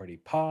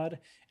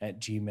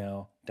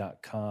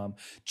kamehousepartypod@gmail.com.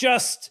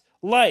 Just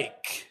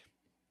like...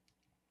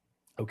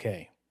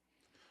 Okay.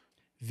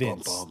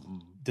 Vince,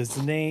 does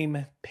the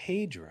name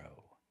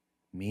Pedro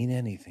mean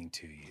anything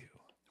to you?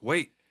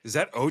 Wait, is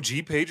that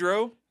OG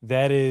Pedro?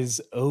 That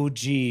is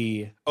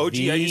OG. OG,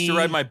 I used to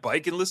ride my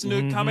bike and listen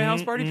to Kame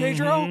House Party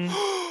Pedro?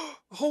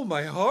 Oh,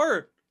 my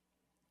heart.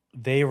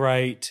 They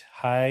write,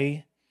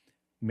 "Hi,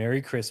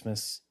 Merry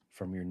Christmas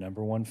from your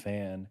number one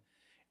fan."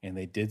 And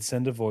they did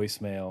send a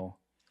voicemail.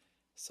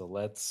 So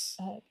let's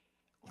all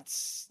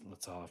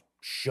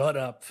shut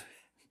up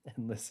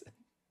and listen.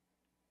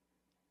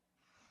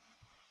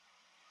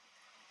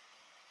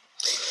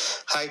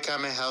 Hi,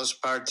 Kame House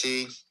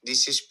Party.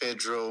 This is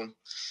Pedro.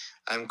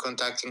 I'm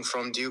contacting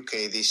from the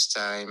UK this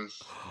time.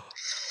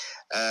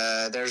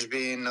 There's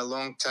been a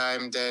long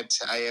time that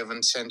I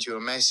haven't sent you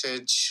a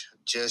message,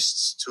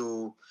 just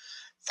to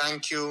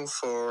thank you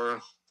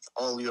for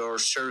all your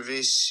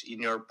service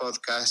in your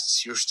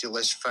podcasts. You're still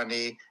as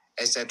funny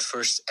as that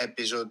first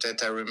episode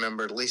that I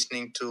remember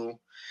listening to.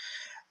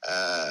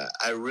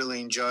 I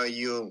really enjoy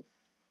your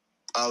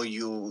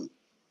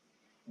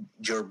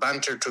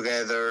banter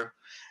together,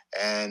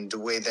 and the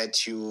way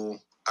that you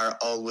are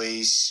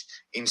always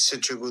in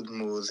such a good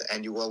mood,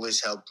 and you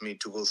always help me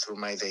to go through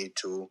my day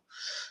too.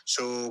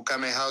 So,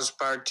 Kame House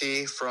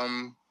Party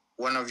from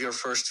one of your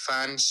first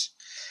fans,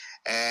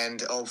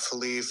 and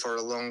hopefully for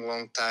a long,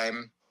 long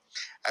time.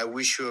 I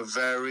wish you a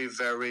very,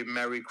 very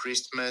Merry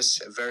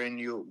Christmas, a very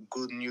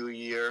good New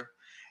Year,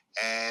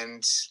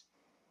 and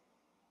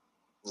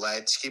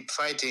let's keep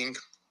fighting.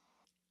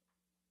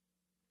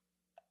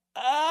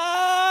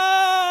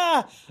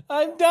 I'm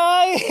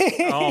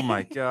dying. Oh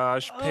my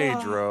gosh,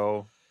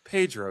 Pedro.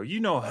 Pedro, you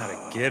know how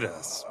to get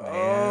us,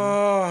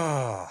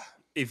 man.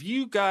 If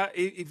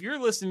you're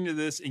listening to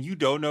this and you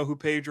don't know who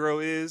Pedro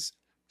is,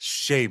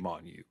 shame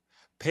on you.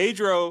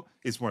 Pedro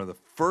is one of the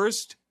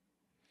first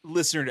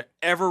listener to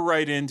ever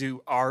write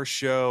into our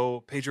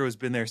show. Pedro has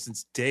been there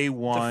since day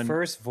one. The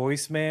first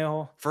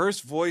voicemail.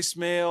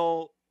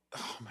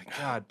 Oh my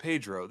God,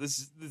 Pedro!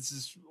 This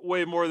is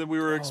way more than we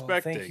were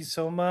expecting. Thank you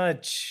so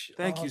much.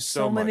 Thank you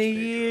so much. Many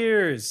Pedro.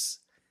 years.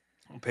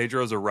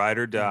 Pedro's a ride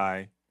or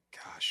die.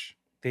 Gosh,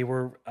 they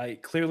were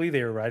clearly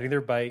riding their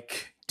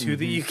bike to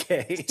the UK.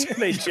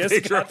 They just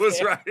Pedro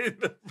was riding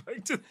the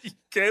bike to the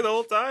UK the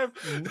whole time.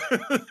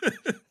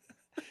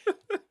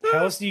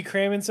 How else do you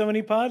cram in so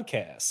many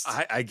podcasts?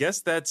 I guess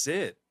that's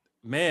it,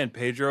 man.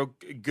 Pedro,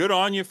 good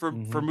on you for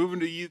moving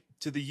to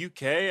the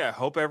UK. I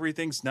hope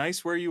everything's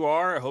nice where you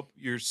are. I hope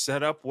you're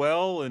set up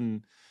well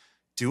and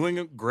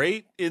doing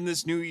great in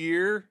this new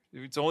year.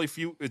 It's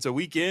a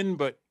weekend,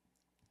 but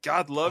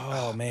God love.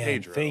 Oh man,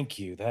 Pedro. Thank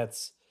you. That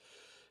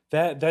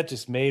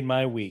just made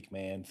my week,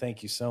 man.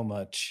 Thank you so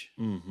much.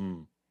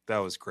 That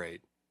was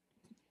great.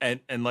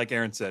 And like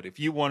Aaron said, if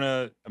you want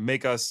to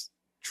make us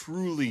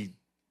truly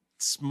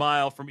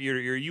smile from ear to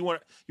ear, you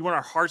want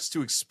our hearts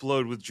to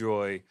explode with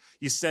joy,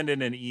 you send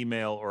in an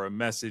email or a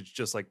message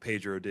just like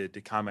Pedro did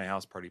to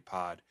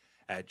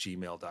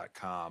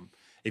kamehousepartypod@gmail.com.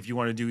 If you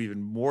want to do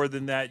even more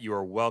than that, you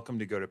are welcome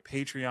to go to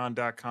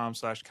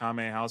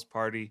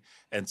patreon.com/kamehouseparty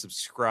and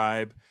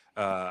subscribe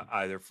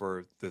either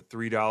for the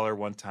 $3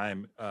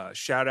 one-time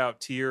shout out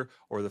tier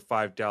or the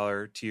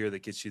 $5 tier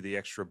that gets you the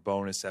extra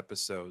bonus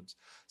episodes.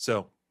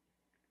 So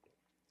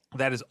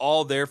that is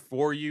all there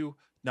for you.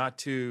 Not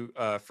to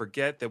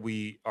forget that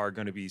we are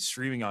going to be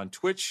streaming on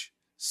Twitch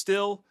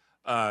still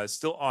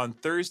on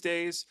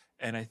Thursdays.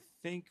 And I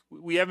think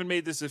we haven't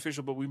made this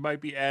official, but we might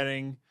be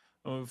adding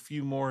a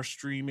few more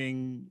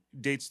streaming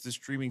dates to the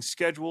streaming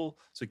schedule.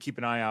 So keep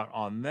an eye out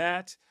on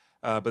that.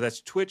 But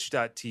that's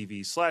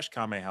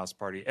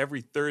twitch.tv/KameHouseParty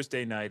every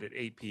Thursday night at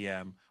 8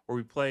 p.m. where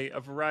we play a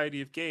variety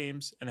of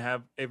games and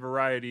have a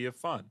variety of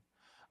fun.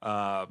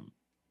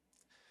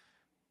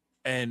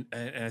 And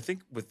I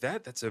think with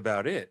that, that's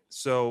about it.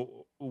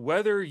 So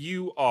whether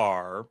you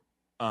are,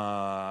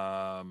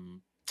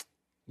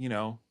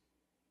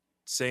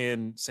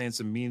 saying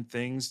some mean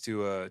things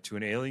to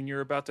an alien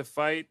you're about to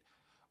fight,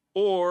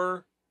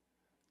 or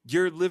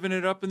you're living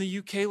it up in the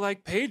UK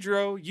like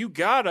Pedro, you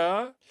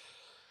gotta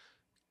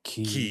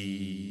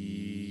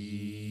keep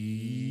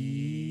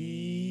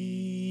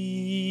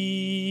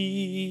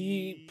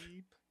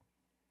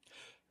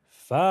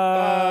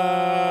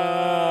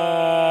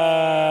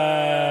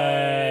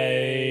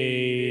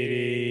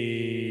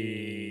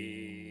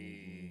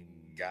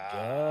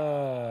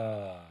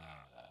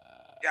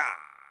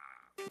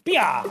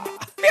Yeah.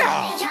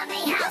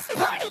 Coming House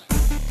Party.